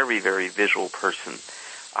 very, very visual person.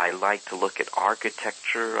 I like to look at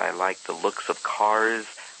architecture. I like the looks of cars.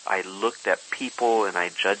 I looked at people and I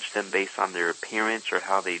judged them based on their appearance or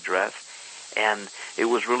how they dress. And it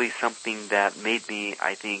was really something that made me,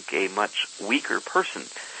 I think, a much weaker person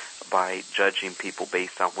by judging people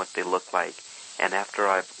based on what they look like. And after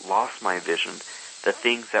I've lost my vision, the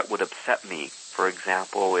things that would upset me, for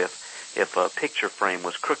example, if a picture frame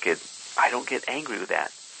was crooked, I don't get angry with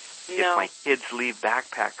that. No. If my kids leave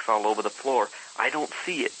backpacks all over the floor, I don't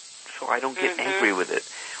see it, so I don't get angry with it.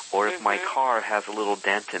 Or if my car has a little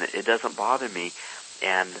dent in it, it doesn't bother me.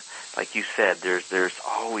 And like you said, there's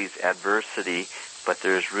always adversity, but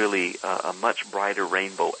there's really a much brighter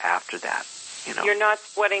rainbow after that. You're not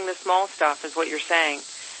sweating the small stuff, is what you're saying.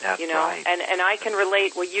 That's right. And I can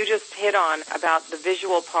relate. What you just hit on about the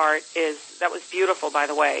visual part that was beautiful, by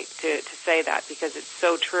the way, to say that because it's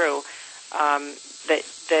so true.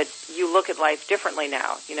 That you look at life differently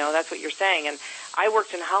now. That's what you're saying. And I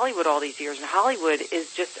worked in Hollywood all these years, and Hollywood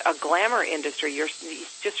is just a glamour industry. You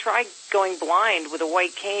just try going blind with a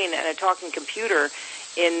white cane and a talking computer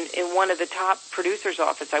in one of the top producers'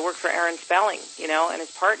 office. I worked for Aaron Spelling, and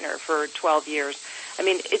his partner for 12 years. I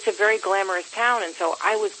mean, it's a very glamorous town, and so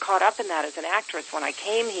I was caught up in that as an actress when I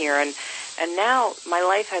came here, and now my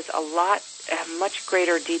life has a much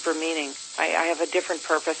greater, deeper meaning. I have a different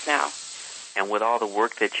purpose now. And with all the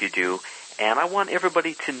work that you do, and I want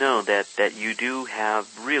everybody to know that you do have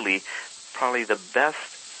really probably the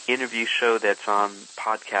best interview show that's on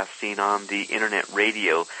podcasting on the internet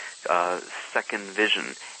radio, Second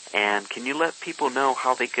Vision. And can you let people know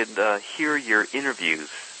how they could hear your interviews?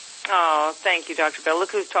 Oh, thank you, Dr. Bill.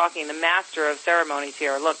 Look who's talking, the master of ceremonies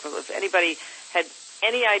here. Look, if anybody had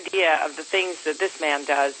any idea of the things that this man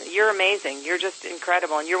does, you're amazing. You're just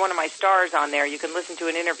incredible, and you're one of my stars on there. You can listen to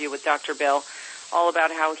an interview with Dr. Bill all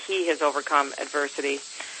about how he has overcome adversity.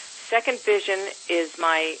 Second Vision is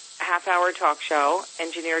my half-hour talk show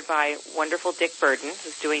engineered by wonderful Dick Burden,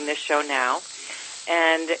 who's doing this show now.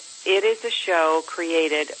 And it is a show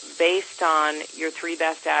created based on your 3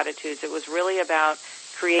 best attitudes. It was really about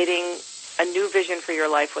creating a new vision for your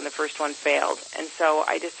life when the first one failed. And so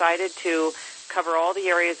I decided to cover all the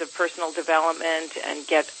areas of personal development and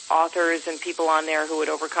get authors and people on there who would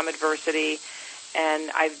overcome adversity.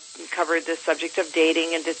 And I've covered the subject of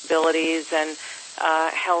dating and disabilities and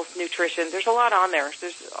health, nutrition. There's a lot on there.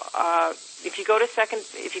 There's if you go to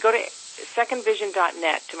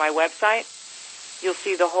secondvision.net to my website, you'll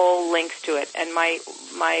see the whole links to it. And my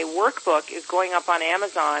workbook is going up on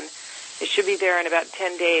Amazon. It should be there in about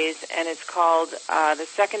 10 days, and it's called the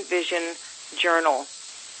Second Vision Journal,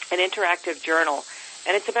 an interactive journal.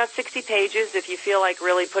 And it's about 60 pages if you feel like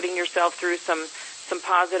really putting yourself through some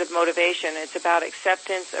positive motivation. It's about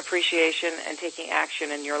acceptance, appreciation, and taking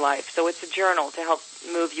action in your life. So it's a journal to help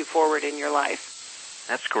move you forward in your life.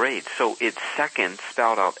 That's great. So it's Second,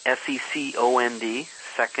 spelled out SECOND,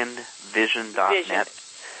 secondvision.net.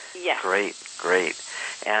 Yes. Great.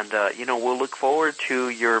 And, we'll look forward to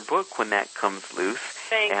your book when that comes loose.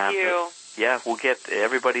 Thank you. We'll get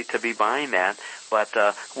everybody to be buying that. But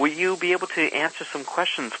will you be able to answer some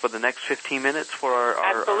questions for the next 15 minutes for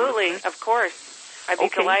our Absolutely, of course. I'd be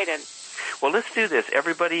delighted. Well, let's do this.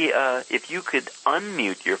 Everybody, if you could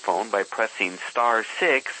unmute your phone by pressing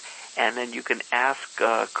 *6, and then you can ask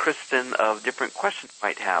Kristen of different questions you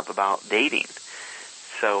might have about dating.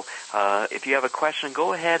 So if you have a question,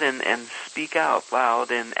 go ahead and speak out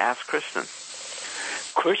loud and ask Kristen.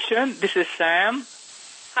 Kristen, this is Sam.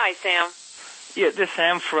 Hi, Sam. Yeah, this is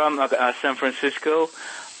Sam from San Francisco.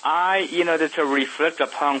 To reflect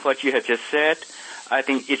upon what you have just said, I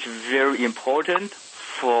think it's very important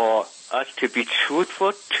for us to be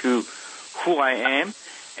truthful to who I am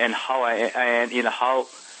and how I am,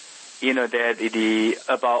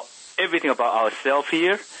 about everything about ourselves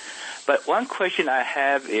here. But one question I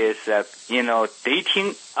have is that,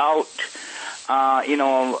 dating out,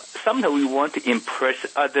 sometimes we want to impress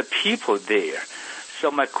other people there.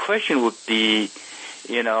 So my question would be,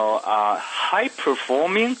 high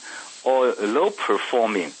performing or low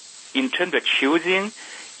performing in terms of choosing,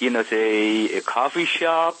 say a coffee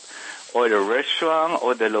shop or the restaurant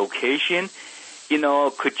or the location.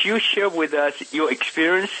 Could you share with us your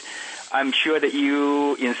experience? I'm sure that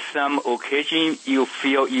you, in some occasion, you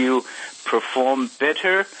feel you perform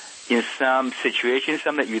better in some situations,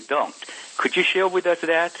 some that you don't. Could you share with us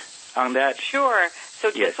on that? Sure.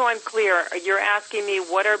 So just so I'm clear, you're asking me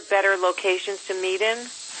what are better locations to meet in?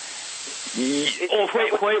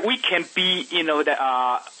 Where we can be,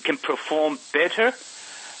 can perform better,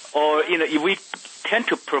 or, if we tend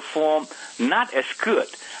to perform not as good,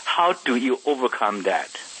 how do you overcome that?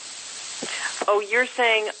 Oh, you're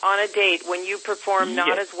saying on a date when you perform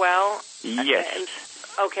not as well? Yes.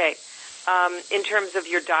 Okay. In terms of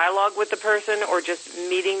your dialogue with the person or just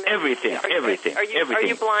meeting them? Everything. Are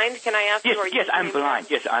you blind? Can I ask you? Yes, I'm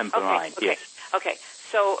blind. Yes, I'm blind. Okay. Yes. Okay.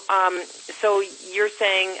 So you're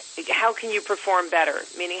saying how can you perform better?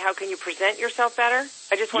 Meaning how can you present yourself better?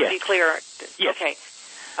 I just want to be clear. Yes. Okay.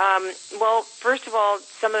 Well, first of all,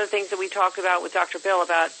 some of the things that we talked about with Dr. Bill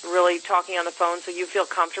about really talking on the phone so you feel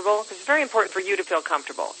comfortable, because it's very important for you to feel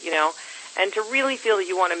comfortable, and to really feel that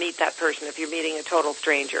you want to meet that person if you're meeting a total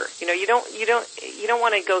stranger. You don't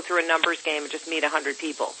want to go through a numbers game and just meet 100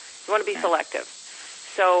 people. You want to be selective.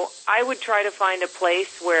 So I would try to find a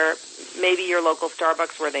place where maybe your local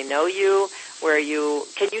Starbucks where they know you,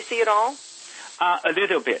 can you see it all? A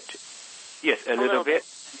little bit. Yes, a little bit.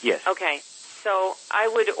 Yes. Okay. So I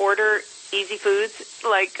would order easy foods,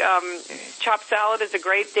 like chopped salad is a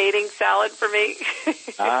great dating salad for me.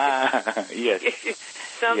 Yes.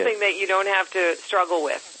 Something that you don't have to struggle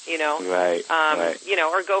with, Right, right.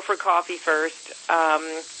 Or go for coffee first.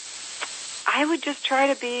 I would just try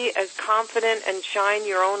to be as confident and shine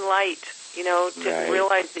your own light, to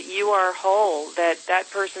realize that you are whole, that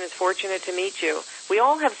person is fortunate to meet you, We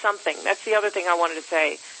all have something. That's the other thing I wanted to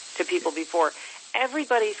say to people before.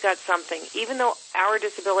 Everybody's got something. Even though our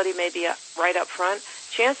disability may be right up front,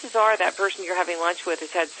 chances are that person you're having lunch with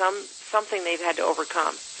has had something they've had to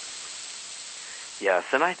overcome. Yes,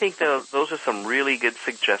 and I think those are some really good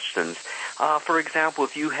suggestions. For example,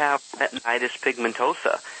 if you have retinitis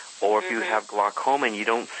pigmentosa, or if you have glaucoma and you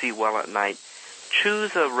don't see well at night,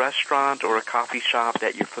 choose a restaurant or a coffee shop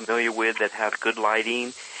that you're familiar with that has good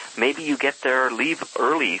lighting. Maybe you get there, leave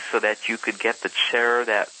early so that you could get the chair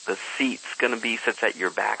that the seat's going to be such that your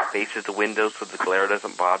back faces the window so the glare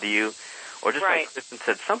doesn't bother you. Or just like Kristen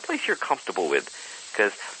said, someplace you're comfortable with.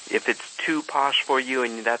 Because if it's too posh for you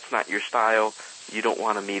and that's not your style, you don't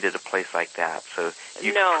want to meet at a place like that. So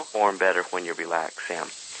you can perform better when you're relaxed, Sam.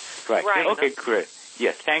 Right. Okay, great.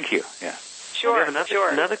 Yes, thank you. Yeah. Sure,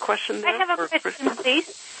 another question there? I have a question,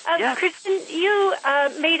 please. Yes. Kristen, you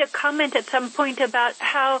made a comment at some point about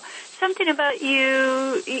how something about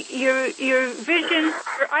your vision,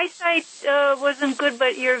 your eyesight wasn't good,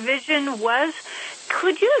 but your vision was.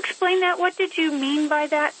 Could you explain that? What did you mean by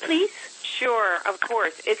that, please? Sure, of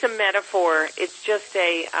course. It's a metaphor. It's just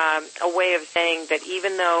a way of saying that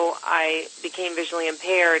even though I became visually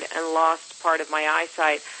impaired and lost part of my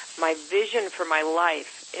eyesight, my vision for my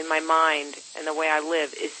life in my mind and the way I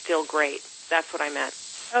live is still great. That's what I meant.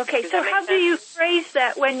 Okay, so how do you phrase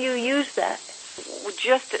that when you use that?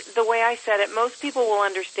 Just the way I said it, most people will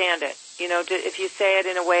understand it. You know, if you say it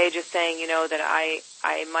in a way just saying, you know, that I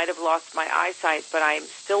might have lost my eyesight, but I'm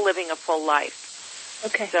still living a full life.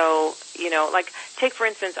 Okay. So, you know, like, take for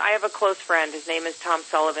instance, I have a close friend. His name is Tom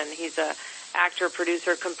Sullivan. He's a actor,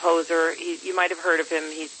 producer, composer. You might have heard of him.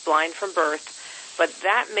 He's blind from birth. But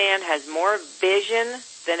that man has more vision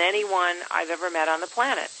than anyone I've ever met on the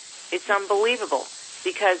planet. It's unbelievable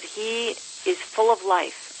because he is full of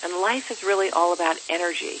life. And life is really all about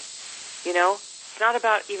energy. You know, it's not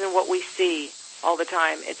about even what we see all the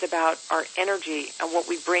time. It's about our energy and what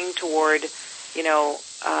we bring toward, you know,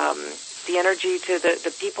 the energy to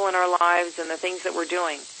the people in our lives and the things that we're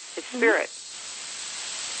doing. It's spirit.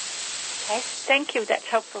 Okay. Thank you. That's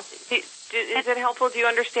helpful. Is it helpful? Do you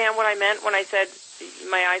understand what I meant when I said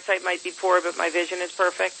my eyesight might be poor, but my vision is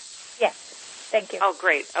perfect? Yes. Thank you. Oh,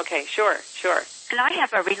 great. Okay. Sure. And I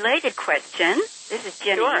have a related question. This is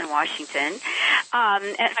Jenny in Washington.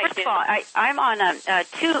 First of all, I'm on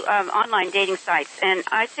two online dating sites, and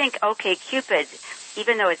I think OkCupid,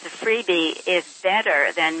 even though it's a freebie, is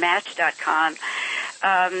better than Match.com.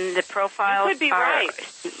 The profiles are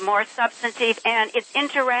more substantive, and it's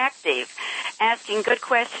interactive, asking good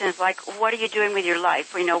questions like, what are you doing with your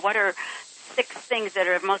life? You know, what are 6 things that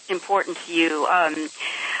are most important to you?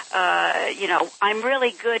 You know, I'm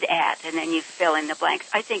really good at, and then you fill in the blanks.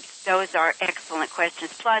 I think those are excellent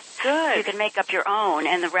questions. Plus, you can make up your own,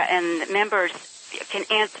 and the members can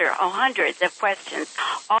answer hundreds of questions,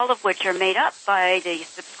 all of which are made up by the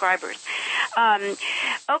subscribers.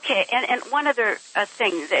 Okay, and one other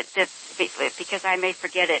thing that's because I may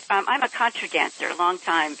forget it. I'm a contra dancer a long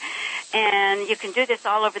time, and you can do this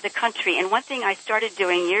all over the country. And one thing I started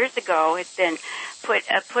doing years ago has been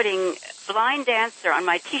putting blind dancer on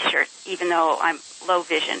my T-shirts, even though I'm low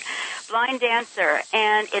vision. Blind dancer,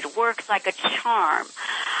 and it works like a charm.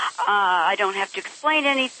 I don't have to explain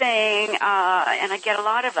anything, and I get a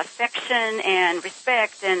lot of affection and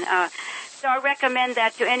respect, and so I recommend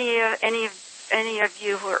that to any of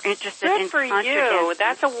you who are interested in contra dancing.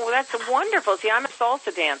 That's wonderful. See, I'm a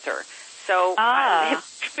salsa dancer, so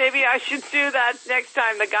maybe I should do that next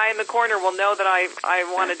time. The guy in the corner will know that I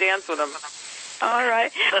want to dance with him. All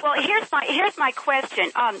right. Well, here's my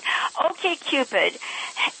question. OkCupid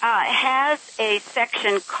has a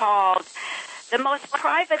section called "The Most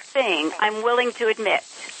Private Thing I'm Willing to Admit."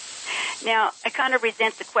 Now, I kind of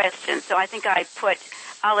resent the question, so I think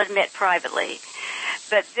I'll admit privately.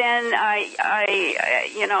 But then I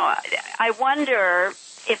wonder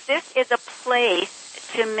if this is a place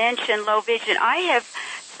to mention low vision. I have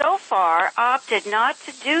so far opted not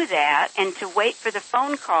to do that and to wait for the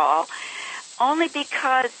phone call, only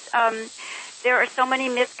because there are so many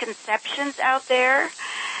misconceptions out there.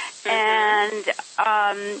 And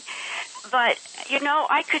but you know,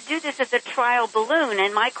 I could do this as a trial balloon,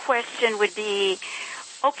 and my question would be,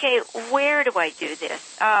 okay, where do I do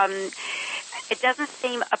this? It doesn't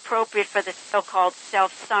seem appropriate for the so-called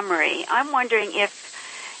self-summary. I'm wondering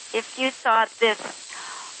if you thought this,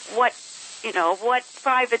 what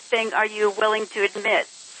private thing are you willing to admit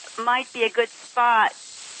might be a good spot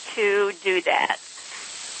to do that.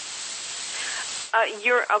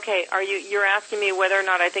 You're asking me whether or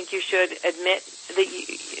not I think you should admit that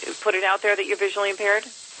you put it out there that you're visually impaired?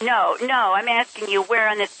 No, I'm asking you where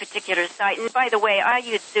on this particular site. And by the way, I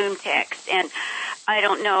use ZoomText, and I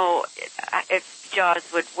don't know if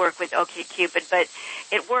JAWS would work with OkCupid, but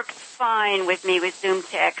it works fine with me with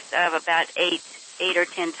ZoomText of about 8 or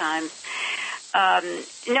 10 times.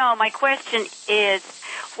 No, my question is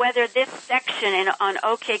whether this section on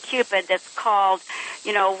OkCupid that's called,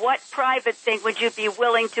 what private thing would you be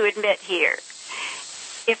willing to admit here?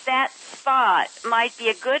 If that spot might be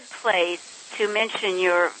a good place to mention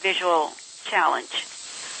your visual challenge.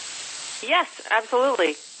 Yes,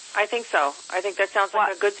 absolutely. I think so. I think that sounds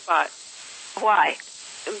like a good spot. Why?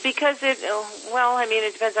 Because it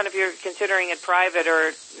depends on if you're considering it private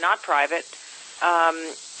or not private.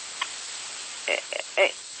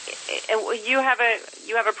 You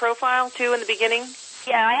have a profile too in the beginning?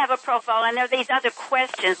 Yeah, I have a profile, and there are these other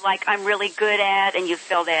questions like I'm really good at, and you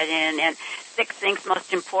fill that in, and 6 things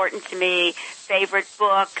most important to me, favorite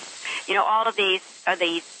books, all of these are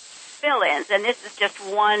these fill-ins, and this is just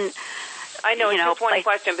one. I know, it's just one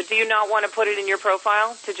question, but do you not want to put it in your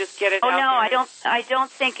profile to just get it out there? No, I don't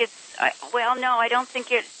think it's, I don't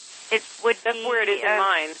think it would That's be. That's where it is in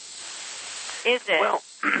mine. Is it? Well,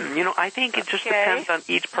 I think it just depends on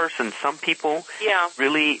each person. Some people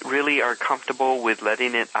really, really are comfortable with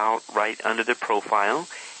letting it out right under the profile.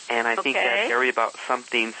 And I think that area about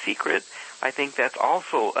something secret, I think that's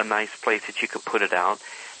also a nice place that you could put it out.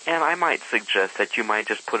 And I might suggest that you might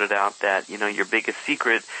just put it out that, your biggest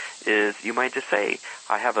secret is, you might just say,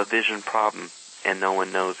 I have a vision problem and no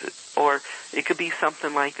one knows it. Or it could be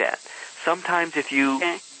something like that. Sometimes if you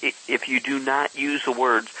do not use the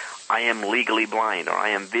words, I am legally blind or I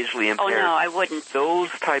am visually impaired. Oh no, I wouldn't.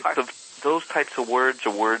 Those types of words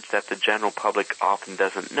are words that the general public often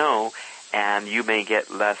doesn't know, and you may get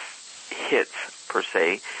less hits per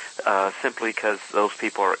se, simply because those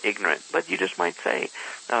people are ignorant. But you just might say,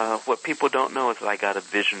 what people don't know is that I got a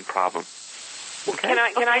vision problem. Okay.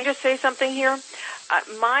 Can I just say something here?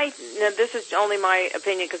 This is only my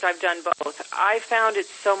opinion because I've done both. I found it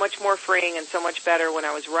so much more freeing and so much better when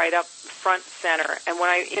I was right up front center. And when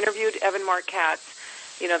I interviewed Evan Marc Katz,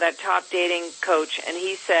 that top dating coach, and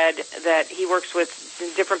he said that he works with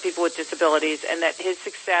different people with disabilities and that his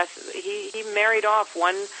success, he married off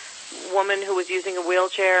one woman who was using a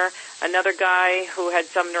wheelchair, another guy who had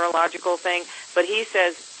some neurological thing, but he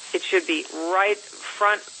says it should be right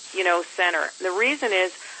front, center. The reason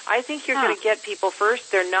is, I think you're going to get people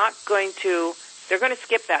first. They're going to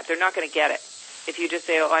skip that. They're not going to get it. If you just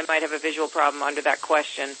say, I might have a visual problem under that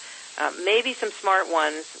question. Maybe some smart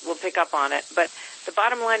ones will pick up on it. But the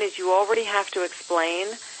bottom line is you already have to explain,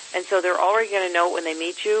 and so they're already going to know it when they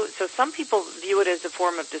meet you. So some people view it as a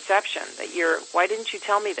form of deception, that why didn't you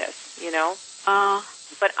tell me this,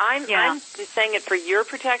 But I'm saying it for your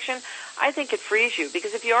protection. I think it frees you,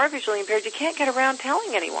 because if you are visually impaired, you can't get around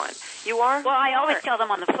telling anyone. You are. Well, I always tell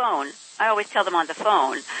them on the phone. I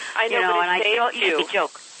know, but it saves you. It's a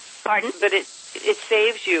joke. Pardon? But it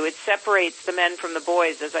saves you. It separates the men from the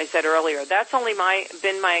boys, as I said earlier. That's only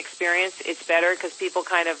been my experience. It's better because people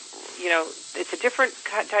kind of, it's a different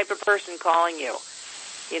type of person calling you.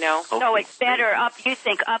 Okay. So it's better you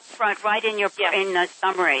think up front, right in in the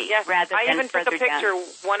summary, rather than I even took a picture,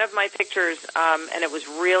 one of my pictures, and it was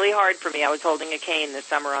really hard for me. I was holding a cane this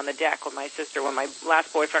summer on the deck with my sister when my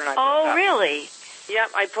last boyfriend and I broke up. Oh, really?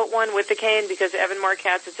 Yep, I put one with the cane because Evan Marc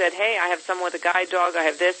Katz had said, hey, I have someone with a guide dog, I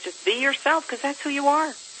have this. Just be yourself, because that's who you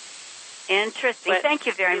are. Interesting. But, thank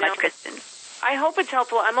you very much, Kristen. I hope it's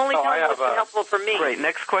helpful. I'm only telling you what's helpful for me. Great.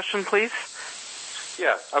 Next question, please.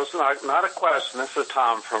 Yeah, I was not a question. This is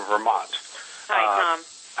Tom from Vermont. Hi, Tom.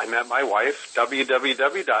 I met my wife,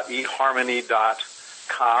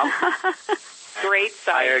 www.eharmony.com. Great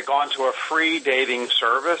site. I had gone to a free dating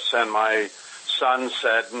service, and my son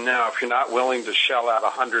said, no, if you're not willing to shell out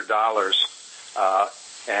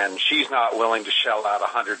 $100, and she's not willing to shell out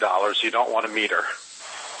 $100, you don't want to meet her.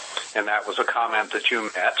 And that was a comment that you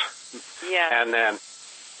met. Yeah. And then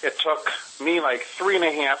it took me like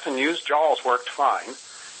 3.5, and JAWS worked fine.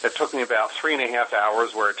 It took me about 3.5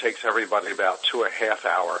 hours, where it takes everybody about 2.5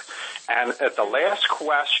 hours. And at the last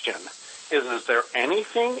question is there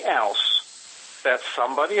anything else that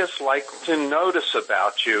somebody has liked to notice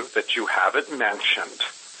about you that you haven't mentioned?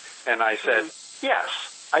 And I said, yes,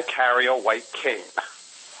 I carry a white cane.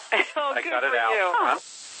 Oh, I got it out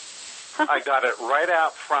front. I got it right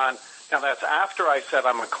out front. Now, that's after I said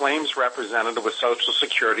I'm a claims representative with Social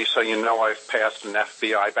Security, so I've passed an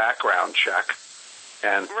FBI background check.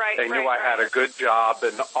 And they knew I had a good job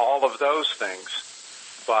and all of those things.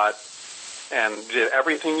 And did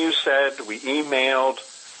everything you said. We emailed.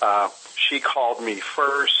 She called me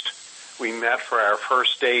first. We met for our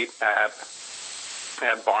first date at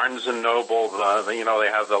at Barnes and Noble. They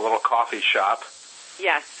have the little coffee shop.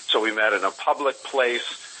 Yes. So we met in a public place.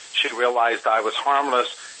 She realized I was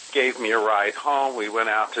harmless, gave me a ride home. We went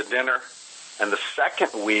out to dinner. And the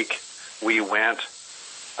second week we went,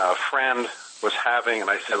 a friend was having, and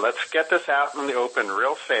I said, let's get this out in the open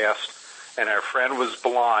real fast. And our friend was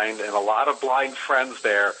blind, and a lot of blind friends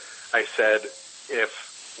there. I said,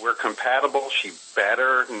 if we're compatible, she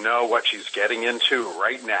better know what she's getting into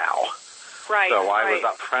right now. Right. So I was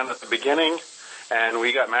upfront at the beginning, and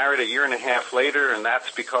we got married a year and a half later, and that's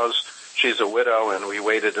because she's a widow, and we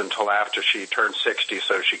waited until after she turned 60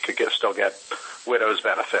 so she could still get widow's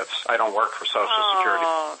benefits. I don't work for Social Security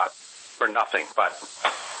for nothing, but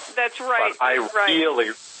that's right. But I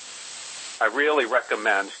really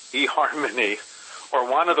recommend eHarmony, or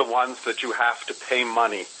one of the ones that you have to pay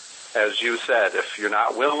money. As you said, if you're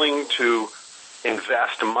not willing to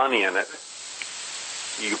invest money in it,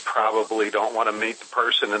 you probably don't want to meet the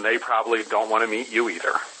person, and they probably don't want to meet you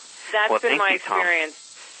either. That's been my experience.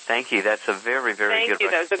 Thank you. That's a very, very good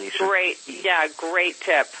recommendation. That's a great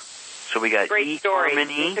tip. So we got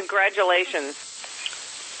eHarmony. Congratulations.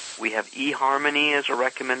 We have eHarmony as a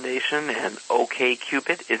recommendation, and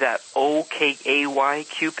OkCupid. Is that OKAY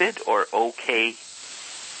Cupid or OK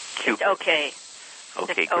Cupid? Okay.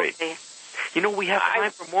 Okay, great. Okay. We have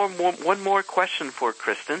time for one more question for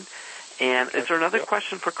Kristen. And is there another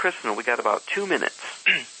question for Kristen? We got about 2 minutes.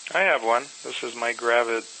 I have one. This is Mike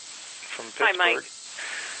Gravitt from Pittsburgh. Hi, Mike.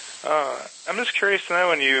 I'm just curious to know,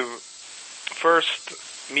 when you first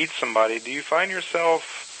meet somebody, do you find yourself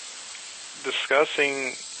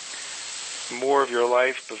discussing more of your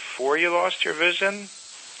life before you lost your vision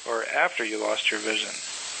or after you lost your vision?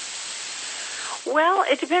 Well,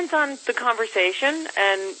 it depends on the conversation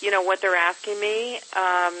and, what they're asking me.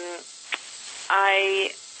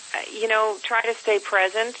 I try to stay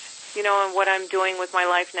present, in what I'm doing with my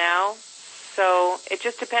life now. So it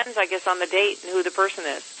just depends, I guess, on the date and who the person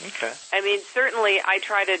is. Okay. I mean, certainly I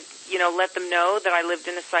try to, let them know that I lived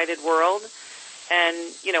in a sighted world. And,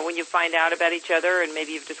 when you find out about each other, and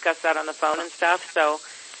maybe you've discussed that on the phone and stuff. So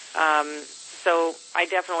I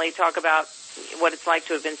definitely talk about what it's like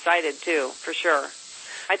to have been sighted too, for sure.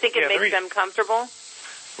 I think it makes them comfortable.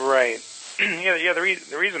 Right.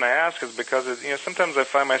 The reason I ask is because sometimes I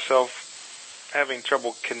find myself having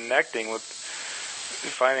trouble connecting with,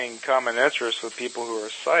 finding common interests with people who are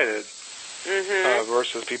sighted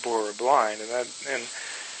versus people who are blind, and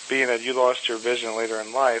being that you lost your vision later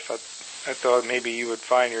in life, I thought maybe you would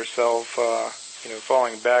find yourself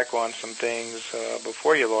falling back on some things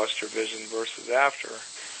before you lost your vision versus after.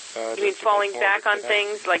 You mean falling back on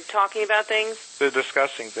things, like talking about things? They're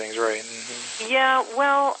discussing things, right. Mm-hmm. Yeah,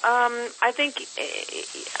 well, I think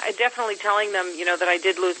definitely telling them, that I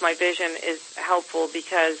did lose my vision is helpful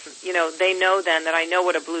because, they know then that I know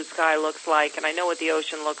what a blue sky looks like, and I know what the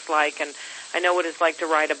ocean looks like, and I know what it's like to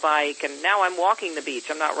ride a bike, and now I'm walking the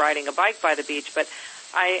beach. I'm not riding a bike by the beach, but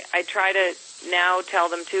I try to now tell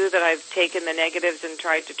them, too, that I've taken the negatives and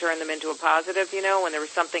tried to turn them into a positive, when there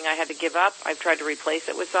was something I had to give up, I've tried to replace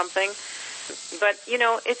it with something. But,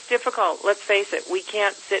 it's difficult. Let's face it. We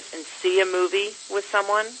can't sit and see a movie with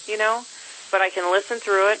someone, but I can listen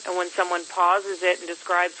through it, and when someone pauses it and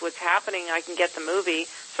describes what's happening, I can get the movie.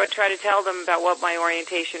 So I try to tell them about what my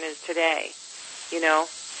orientation is today, so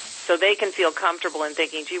they can feel comfortable in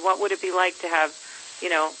thinking, gee, what would it be like to have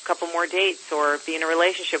a couple more dates or be in a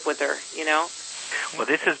relationship with her, Well,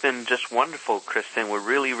 this has been just wonderful, Kristen. We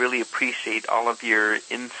really, really appreciate all of your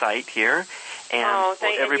insight here. And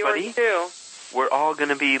thank everybody, yours too. We're all going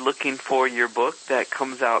to be looking for your book that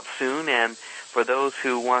comes out soon. And for those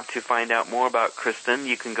who want to find out more about Kristen,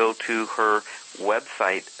 you can go to her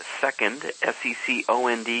website, Second,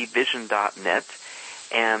 SECOND, vision.net.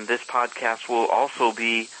 And this podcast will also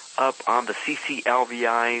be up on the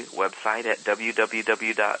CCLVI website at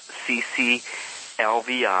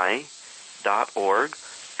www.cclvi.org,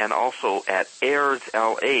 and also at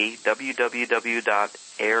AIRSLA,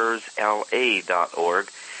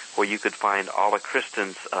 www.airsla.org, where you could find all of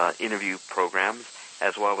Kristen's interview programs,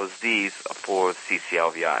 as well as these for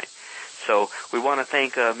CCLVI. So we want to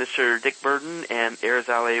thank Mr. Dick Burden and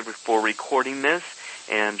AIRSLA for recording this,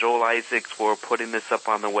 and Joel Isaacs for putting this up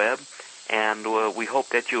on the web. And we hope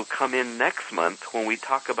that you'll come in next month when we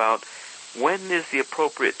talk about when is the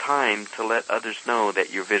appropriate time to let others know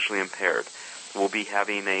that you're visually impaired. We'll be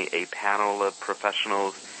having a panel of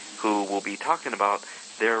professionals who will be talking about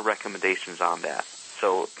their recommendations on that.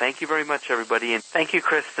 So thank you very much, everybody, and thank you,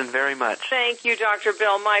 Kristen, very much. Thank you, Dr.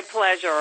 Bill. My pleasure.